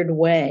weird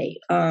way.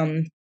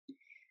 I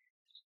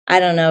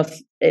don't know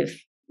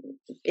if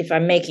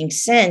I'm making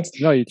sense.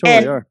 No, you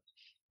totally are.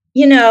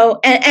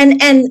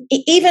 And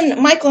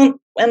even Michael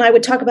and I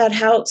would talk about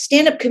how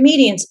stand-up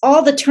comedians,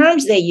 all the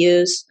terms they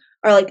use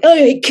are like, oh,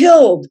 he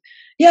killed.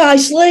 Yeah, I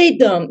slayed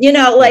them.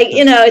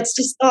 It's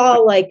just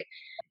all like.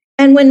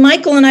 And when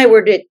Michael and I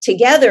were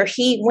together,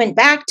 he went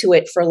back to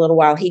it for a little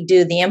while. He'd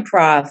do the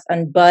improv,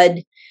 and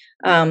Bud,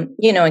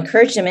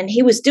 encouraged him, and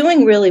he was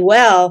doing really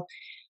well.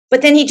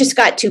 But then he just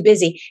got too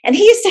busy. And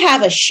he used to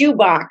have a shoe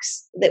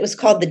box that was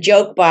called the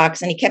joke box,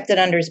 and he kept it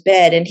under his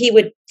bed. And he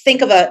would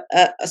think of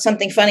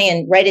something funny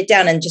and write it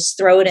down and just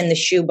throw it in the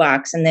shoe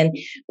box. And then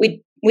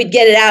we'd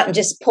get it out and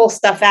just pull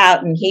stuff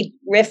out, and he'd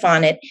riff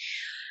on it.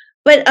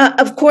 But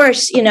of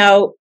course, we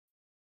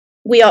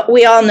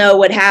all know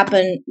what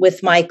happened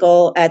with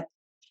Michael at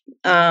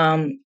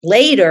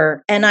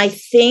later, and I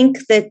think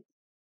that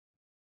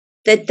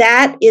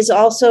is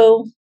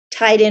also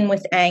tied in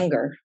with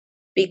anger,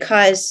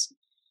 because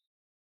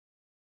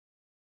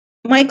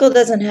Michael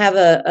doesn't have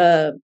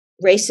a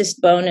racist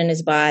bone in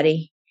his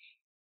body,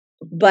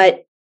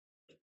 but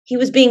he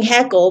was being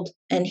heckled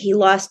and he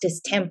lost his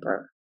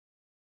temper,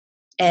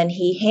 and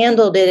he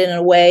handled it in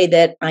a way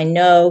that I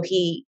know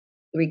he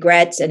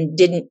regrets and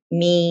didn't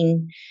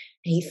mean.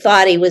 He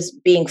thought he was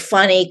being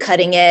funny,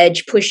 cutting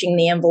edge, pushing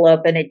the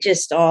envelope, and it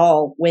just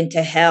all went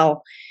to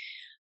hell.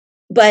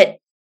 But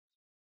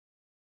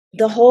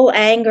the whole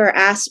anger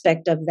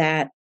aspect of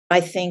that,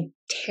 I think,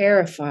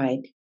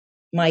 terrified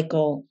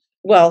Michael.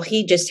 Well,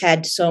 he just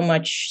had so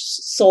much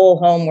soul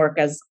homework,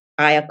 as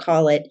I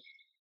call it,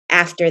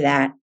 after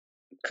that,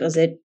 because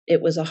it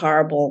was a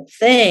horrible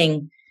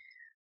thing.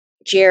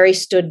 Jerry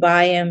stood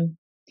by him.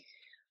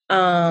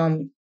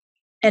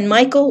 And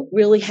Michael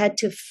really had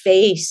to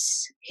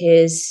face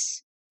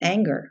his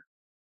anger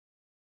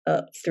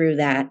through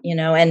that,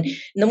 and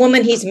the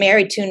woman he's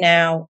married to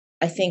now,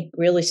 I think,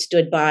 really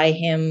stood by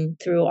him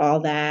through all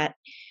that.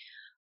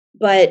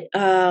 But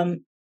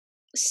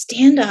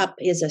stand-up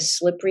is a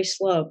slippery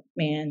slope,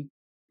 man.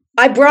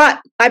 I brought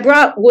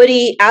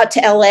Woody out to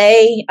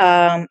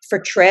LA for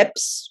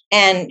trips,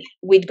 and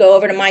we'd go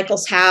over to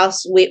Michael's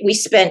house. We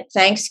spent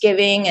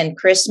Thanksgiving and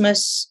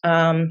Christmas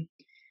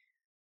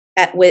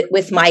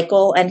with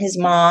Michael and his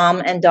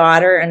mom and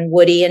daughter and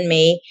Woody and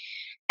me.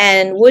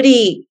 And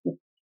Woody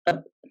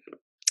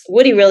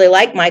really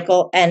liked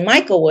Michael, and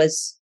Michael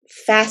was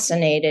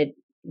fascinated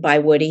by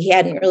Woody. He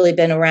hadn't really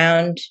been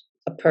around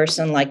a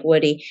person like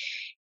Woody.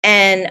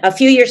 And a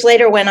few years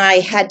later, when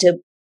I had to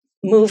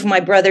move my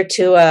brother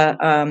to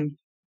a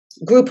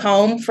group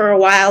home for a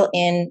while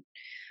in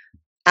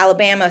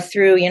Alabama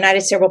through United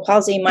Cerebral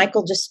Palsy,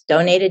 Michael just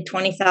donated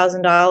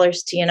 $20,000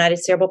 to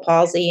United Cerebral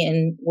Palsy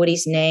in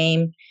Woody's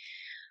name.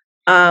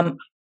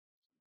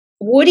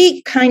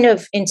 Woody kind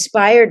of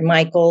inspired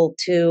Michael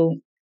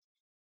to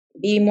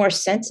be more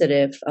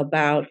sensitive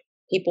about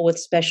people with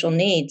special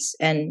needs,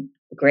 and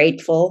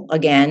grateful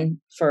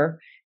again for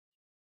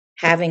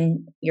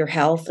having your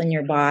health and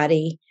your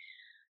body.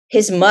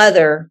 His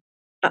mother,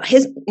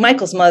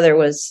 Michael's mother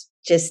was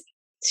just,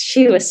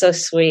 she was so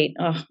sweet.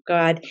 Oh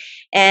God.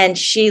 And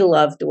she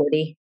loved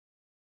Woody.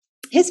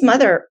 His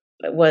mother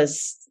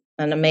was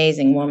an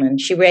amazing woman.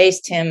 She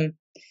raised him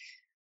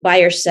by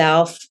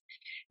herself.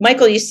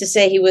 Michael used to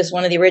say he was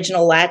one of the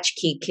original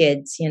latchkey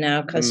kids, you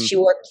know, because she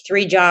worked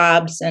 3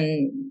 jobs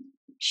and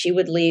she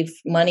would leave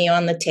money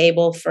on the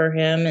table for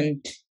him.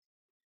 And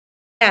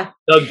yeah,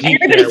 and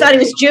everybody thought he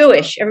was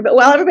Jewish.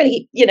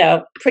 Everybody, you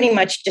know, pretty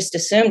much just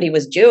assumed he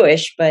was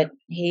Jewish, but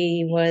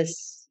he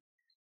was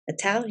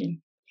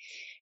Italian,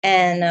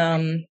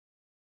 and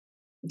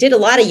did a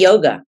lot of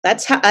yoga.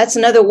 That's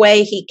another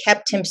way he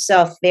kept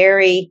himself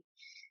very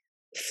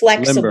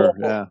flexible.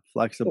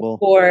 Flexible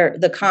For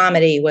the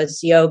comedy was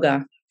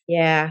yoga.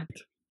 Yeah.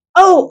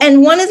 Oh,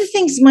 and one of the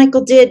things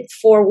Michael did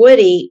for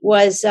Woody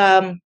was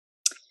the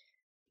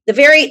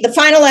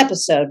final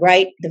episode,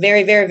 right? The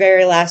very, very,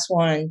 very last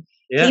one.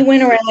 Yeah. He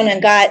went around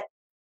and got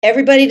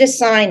everybody to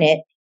sign it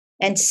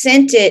and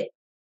sent it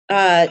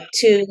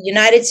to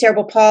United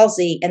Cerebral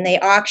Palsy, and they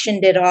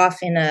auctioned it off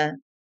in a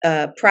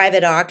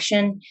private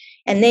auction,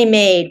 and they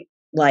made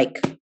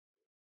like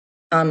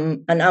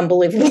an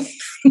unbelievable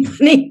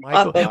money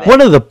off of it.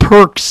 One of the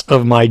perks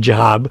of my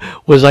job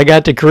was I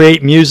got to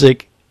create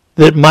music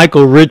that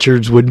Michael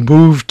Richards would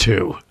move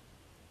to.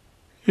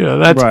 You know,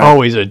 that's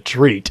always a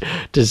treat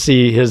to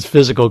see his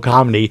physical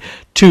comedy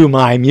to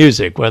my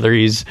music, whether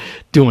he's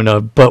doing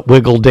a butt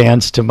wiggle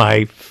dance to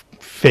my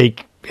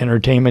fake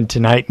Entertainment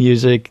Tonight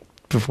music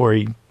before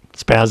he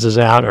spazzes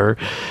out, or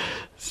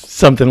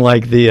something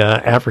like the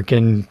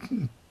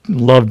African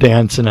love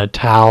dance in a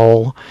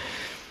towel.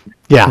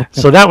 Yeah,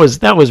 so that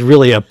was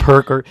really a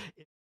perk.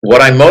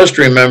 What I most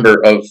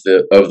remember of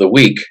the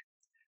week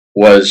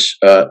was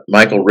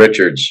Michael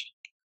Richards.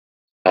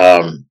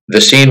 The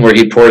scene where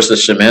he pours the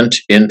cement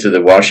into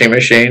the washing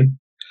machine.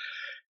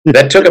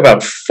 That took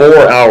about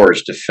 4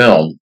 hours to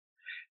film,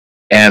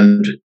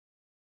 and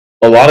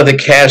a lot of the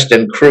cast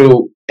and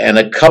crew and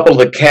a couple of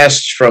the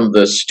casts from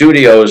the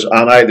studios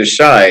on either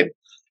side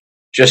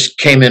just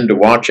came in to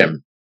watch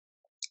him,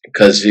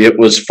 because it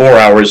was 4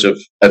 hours of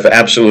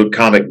absolute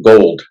comic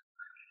gold.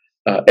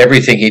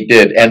 Everything he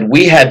did. And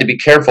we had to be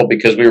careful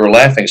because we were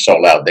laughing so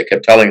loud. They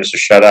kept telling us to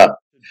shut up.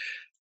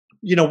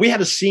 You know, we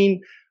had a scene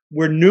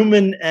where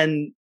Newman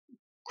and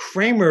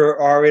Kramer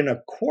are in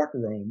a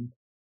courtroom.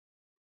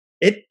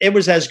 It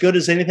was as good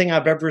as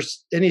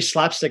any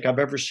slapstick I've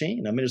ever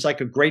seen. I mean, it's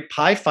like a great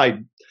pie fight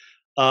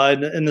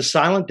in the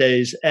silent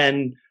days,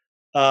 and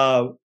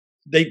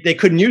they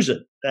couldn't use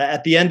it.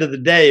 At the end of the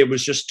day, it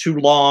was just too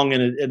long,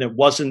 and it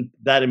wasn't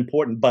that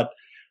important. But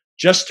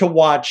just to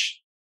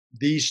watch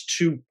these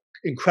two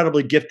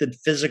incredibly gifted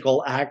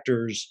physical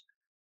actors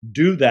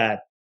do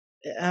that,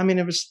 I mean,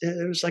 it was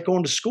like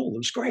going to school. It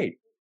was great.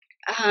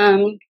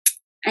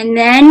 And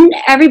then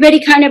everybody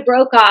kind of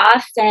broke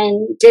off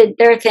and did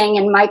their thing.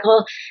 And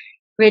Michael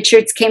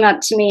Richards came up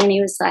to me and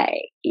he was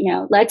like, you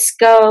know, let's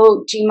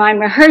go. Do you mind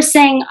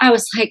rehearsing? I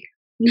was like,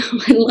 no,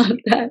 I love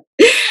that.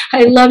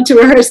 I love to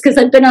rehearse, because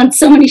I've been on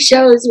so many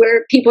shows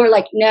where people are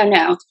like,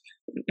 no,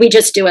 we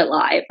just do it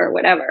live or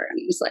whatever. And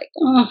he was like,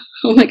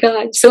 oh my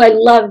God. So I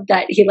loved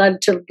that he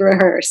loved to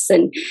rehearse.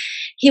 And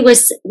he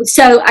was,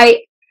 so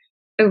I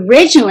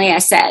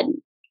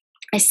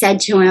said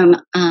to him,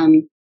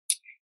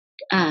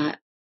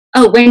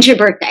 oh, when's your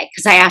birthday?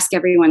 Because I ask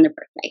everyone their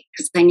birthday,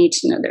 because I need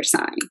to know their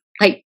sign,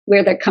 like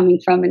where they're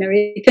coming from and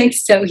everything.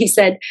 So he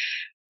said,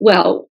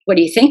 well, what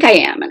do you think I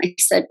am? And I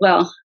said,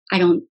 well, I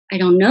don't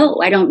know.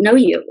 I don't know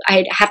you.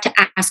 I'd have to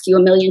ask you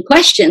a million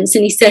questions.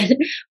 And he said,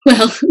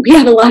 well, we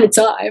have a lot of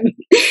time.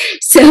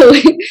 So,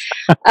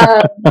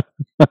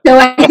 so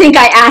I think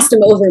I asked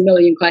him over 1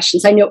 million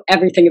questions. I know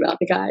everything about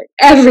the guy,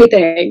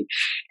 everything.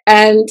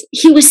 And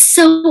he was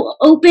so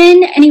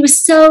open, and he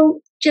was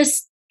so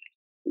just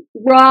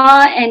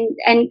raw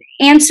and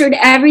answered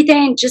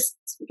everything. Just,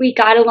 we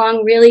got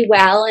along really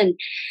well. And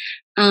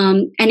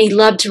he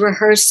loved to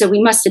rehearse, so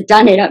we must have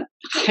done it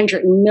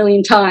 100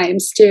 million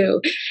times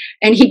too.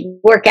 And he'd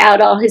work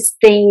out all his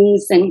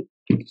things, and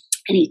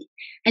he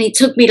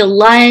took me to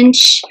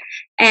lunch,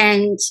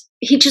 and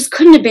he just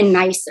couldn't have been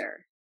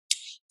nicer.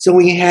 So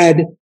we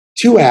had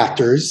two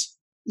actors,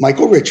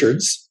 Michael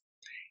Richards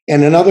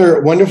and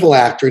another wonderful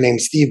actor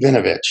named Steve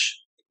Vinovich,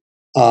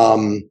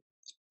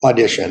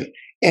 audition.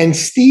 And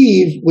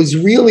Steve was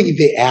really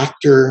the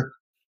actor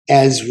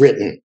as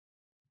written.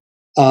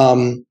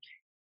 You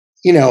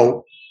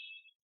know,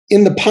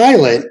 in the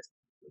pilot,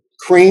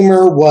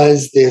 Kramer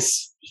was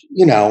this,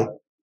 you know,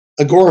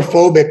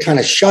 agoraphobic kind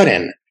of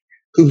shut-in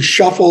who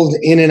shuffled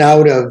in and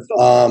out of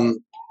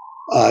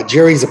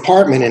Jerry's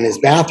apartment in his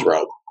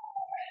bathrobe.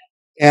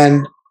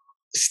 And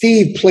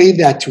Steve played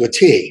that to a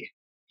T.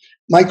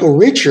 Michael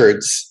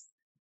Richards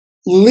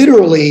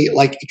literally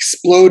like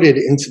exploded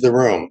into the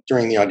room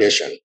during the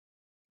audition.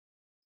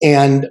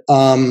 And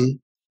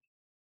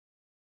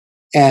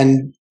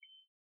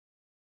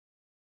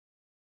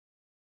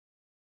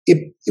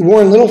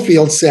Warren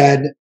Littlefield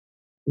said,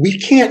 we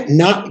can't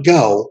not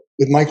go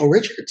with Michael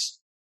Richards.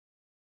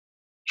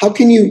 How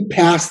can you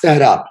pass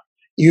that up?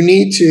 You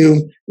need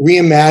to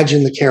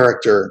reimagine the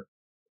character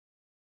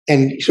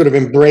and sort of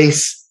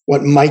embrace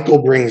what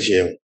Michael brings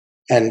you.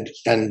 And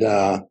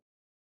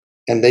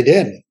they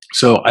did.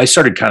 So I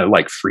started kind of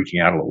like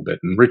freaking out a little bit.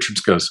 And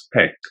Richards goes,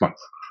 hey, come on,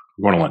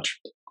 we're going to lunch.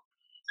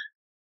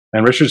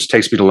 And Richards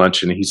takes me to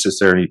lunch, and he sits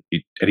there and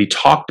he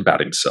talked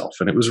about himself.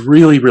 And it was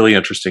really, really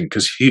interesting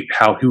because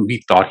who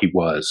he thought he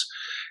was.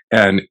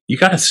 And you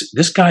got to,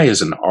 this guy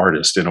is an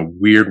artist in a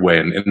weird way.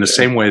 And in the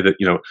same way that,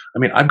 you know, I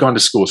mean, I've gone to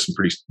school with some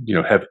pretty, you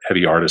know,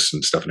 heavy artists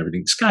and stuff and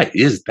everything. This guy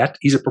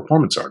he's a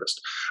performance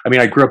artist. I mean,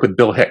 I grew up with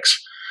Bill Hicks.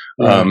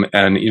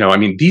 And, you know, I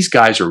mean, these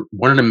guys are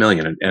one in a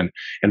million, and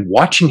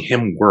watching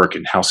him work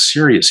and how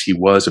serious he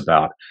was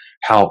about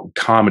how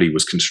comedy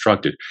was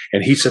constructed.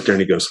 And he sat there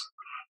and he goes,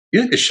 you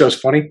think this show's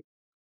funny?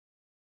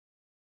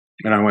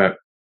 And I went,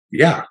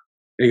 yeah.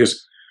 And he goes,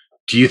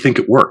 do you think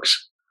it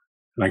works?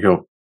 And I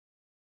go,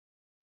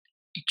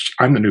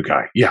 I'm the new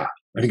guy. Yeah,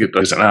 I think it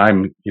does. And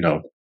I'm, you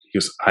know, he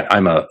goes,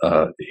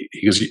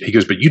 he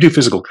goes, but you do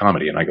physical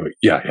comedy. And I go,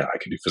 yeah, I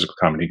can do physical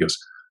comedy. He goes,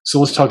 so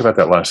let's talk about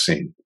that last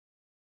scene.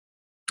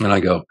 And I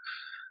go,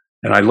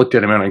 and I looked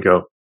at him and I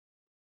go,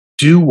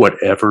 do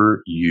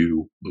whatever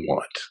you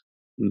want.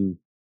 Mm.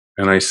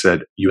 And I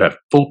said, you have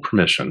full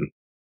permission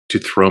to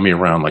throw me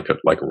around like a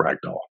rag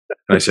doll.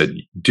 And I said,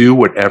 do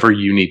whatever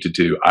you need to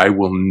do. I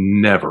will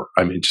never,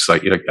 I mean, just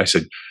like, I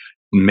said,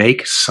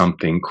 make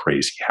something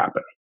crazy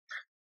happen.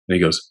 And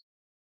he goes,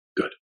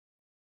 good.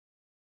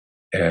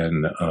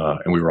 And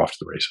we were off to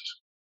the races.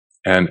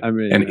 And I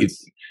mean,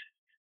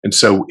 and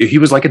so he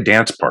was like a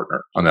dance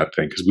partner on that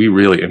thing, because we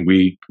really, and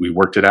we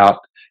worked it out.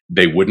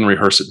 They wouldn't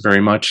rehearse it very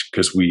much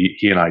because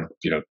he and I,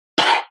 you know,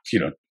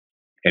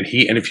 and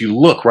if you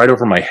look right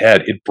over my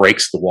head, it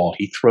breaks the wall.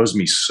 He throws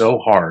me so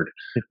hard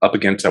up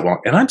against that wall,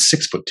 and I'm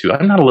 6'2".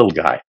 I'm not a little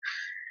guy,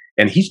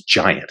 and he's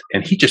giant,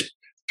 and he just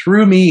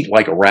threw me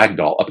like a rag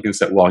doll up against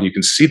that wall, and you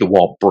can see the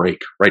wall break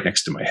right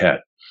next to my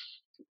head.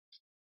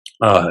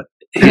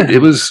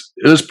 It was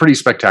pretty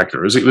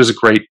spectacular. He was a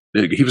great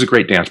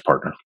dance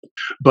partner.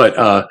 But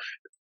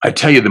I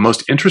tell you, the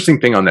most interesting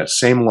thing on that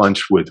same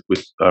lunch with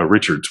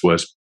Richards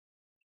was,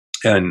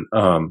 and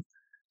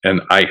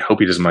I hope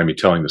he doesn't mind me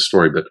telling the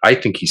story, but I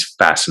think he's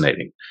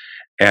fascinating,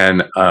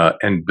 and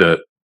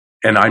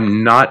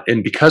I'm not,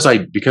 and because I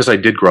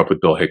did grow up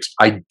with Bill Hicks,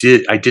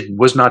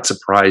 was not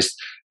surprised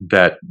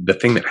that the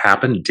thing that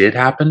happened did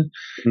happen,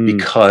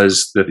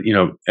 because the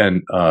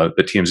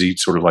TMZ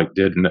sort of like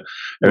did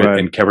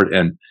and covered,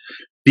 and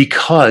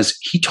because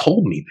he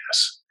told me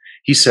this.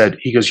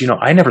 He goes, you know,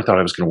 I never thought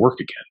I was going to work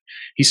again.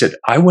 He said,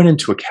 I went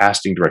into a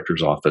casting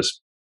director's office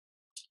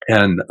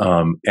and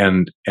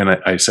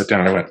I sat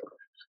down and I went,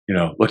 you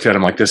know, looked at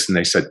him like this, and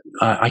they said,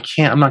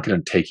 I'm not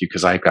going to take you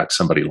because I've got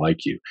somebody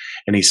like you.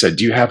 And he said,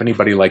 do you have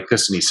anybody like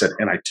this? And he said,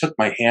 and I took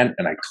my hand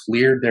and I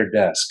cleared their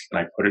desk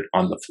and I put it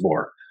on the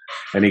floor.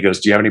 And he goes,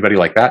 do you have anybody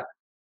like that?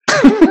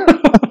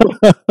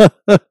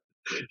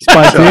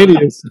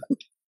 Spontaneous.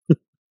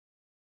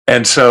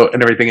 And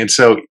everything. And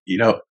so, you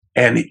know,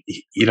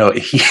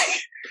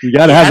 you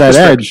got to have that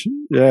edge.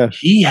 Yeah.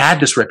 He had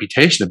this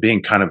reputation of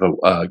being kind of a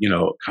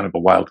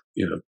wild,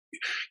 you know,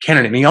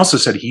 candidate. And he also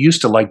said he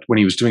used to like, when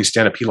he was doing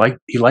stand up, he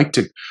liked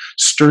to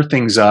stir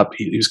things up.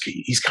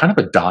 He's kind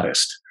of a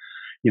Dadaist,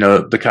 you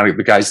know, the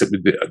guys that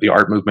would, the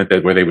art movement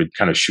where they would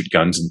kind of shoot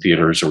guns in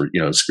theaters or,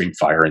 you know, scream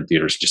fire in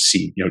theaters, just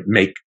see, you know,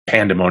 make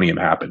pandemonium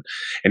happen.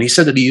 And he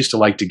said that he used to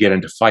like to get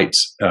into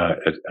fights at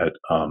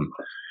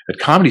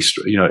comedy,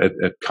 you know,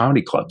 at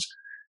comedy clubs,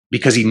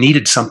 because he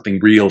needed something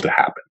real to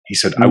happen. He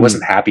said, I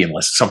wasn't happy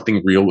unless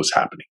something real was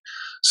happening.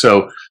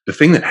 So the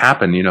thing that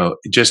happened, you know,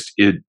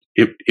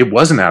 it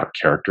wasn't out of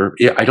character.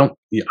 I don't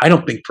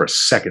think for a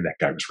second that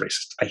guy was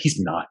racist. He's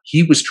not.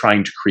 He was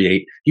trying to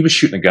he was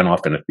shooting a gun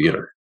off in a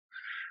theater.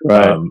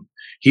 Right.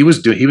 He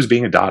was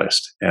being a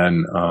Dadaist,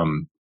 and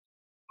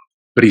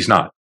but he's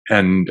not.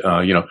 And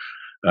you know,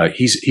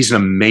 he's an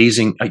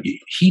amazing.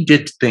 He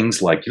did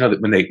things like, you know,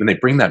 that when they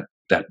bring that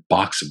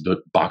box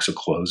of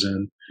clothes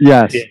in.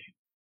 Yes.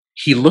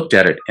 he looked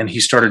at it and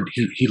he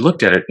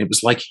looked at it. And it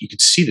was like you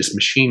could see this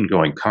machine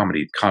going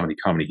comedy, comedy,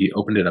 comedy. He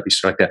opened it up. He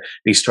started like that.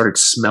 And he started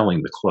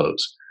smelling the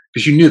clothes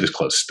because you knew the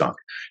clothes stunk.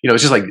 You know,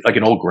 it's just like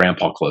an old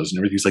grandpa clothes and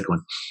everything's like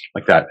going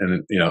like that.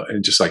 And, you know,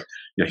 and just like,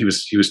 you know, he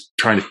was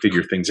trying to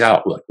figure things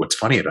out. Like, what's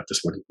funny about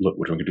this? What are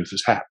we going to do with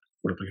this hat?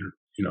 What are we going to,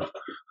 you know,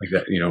 like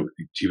that? You know,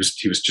 he was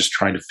just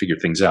trying to figure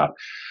things out.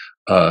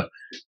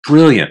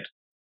 Brilliant.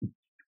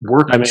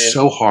 Worked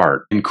so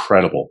hard.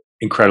 Incredible.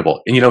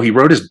 And, you know, he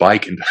rode his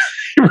bike and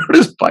he rode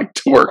his bike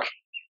to work.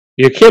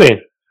 You're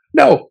kidding?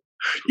 No.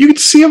 You could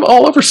see him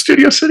all over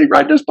Studio City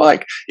riding his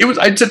bike.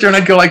 I'd sit there and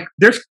I'd go like,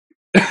 there's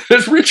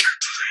Richard.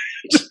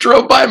 Just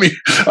drove by me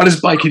on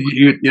his bike.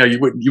 You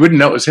wouldn't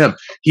know it was him.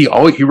 He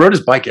rode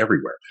his bike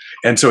everywhere.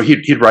 And so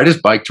he'd ride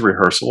his bike to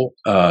rehearsal,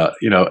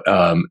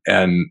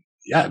 and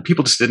yeah,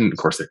 people just didn't, of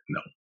course, it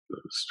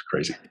was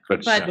crazy.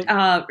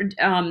 But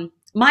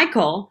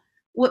Michael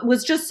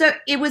was just so,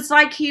 it was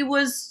like he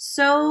was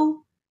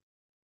so,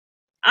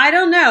 I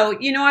don't know,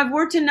 you know, I've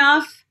worked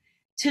enough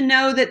to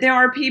know that there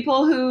are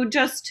people who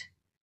just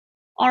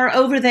are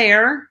over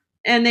there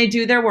and they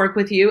do their work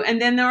with you.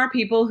 And then there are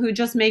people who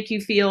just make you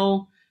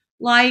feel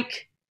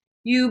like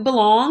you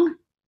belong.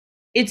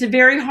 It's a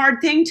very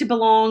hard thing to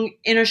belong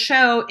in a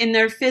show in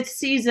their 5th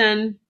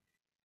season,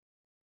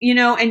 you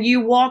know, and you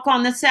walk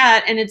on the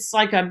set and it's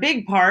like a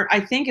big part. I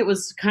think it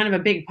was kind of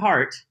a big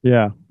part.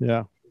 Yeah.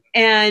 Yeah.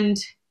 And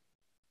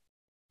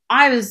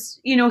I was,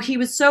 you know, he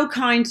was so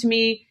kind to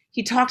me.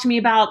 He talked to me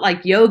about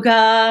like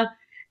yoga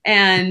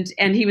and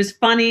he was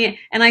funny.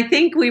 And I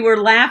think we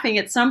were laughing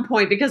at some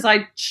point because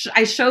I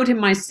showed him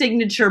my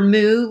signature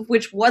move,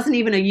 which wasn't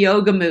even a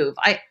yoga move.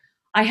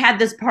 I had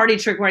this party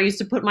trick where I used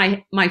to put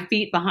my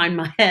feet behind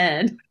my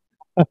head.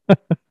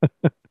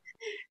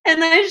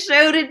 And I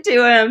showed it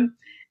to him.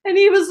 And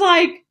he was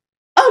like,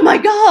 oh my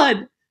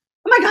God,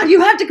 you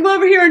have to come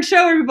over here and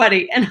show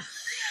everybody. And,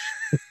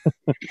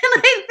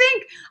 and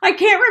I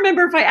can't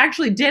remember if I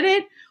actually did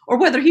it or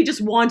whether he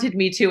just wanted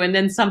me to and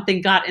then something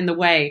got in the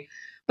way.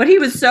 But he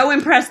was so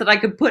impressed that I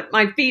could put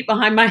my feet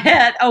behind my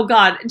head. Oh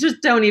God,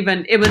 just don't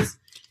even, it was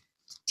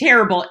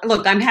terrible.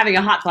 Look, I'm having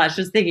a hot flash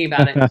just thinking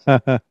about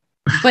it.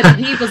 But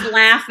he was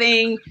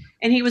laughing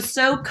and he was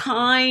so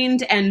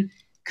kind and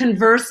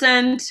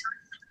conversant.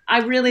 I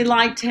really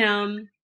liked him.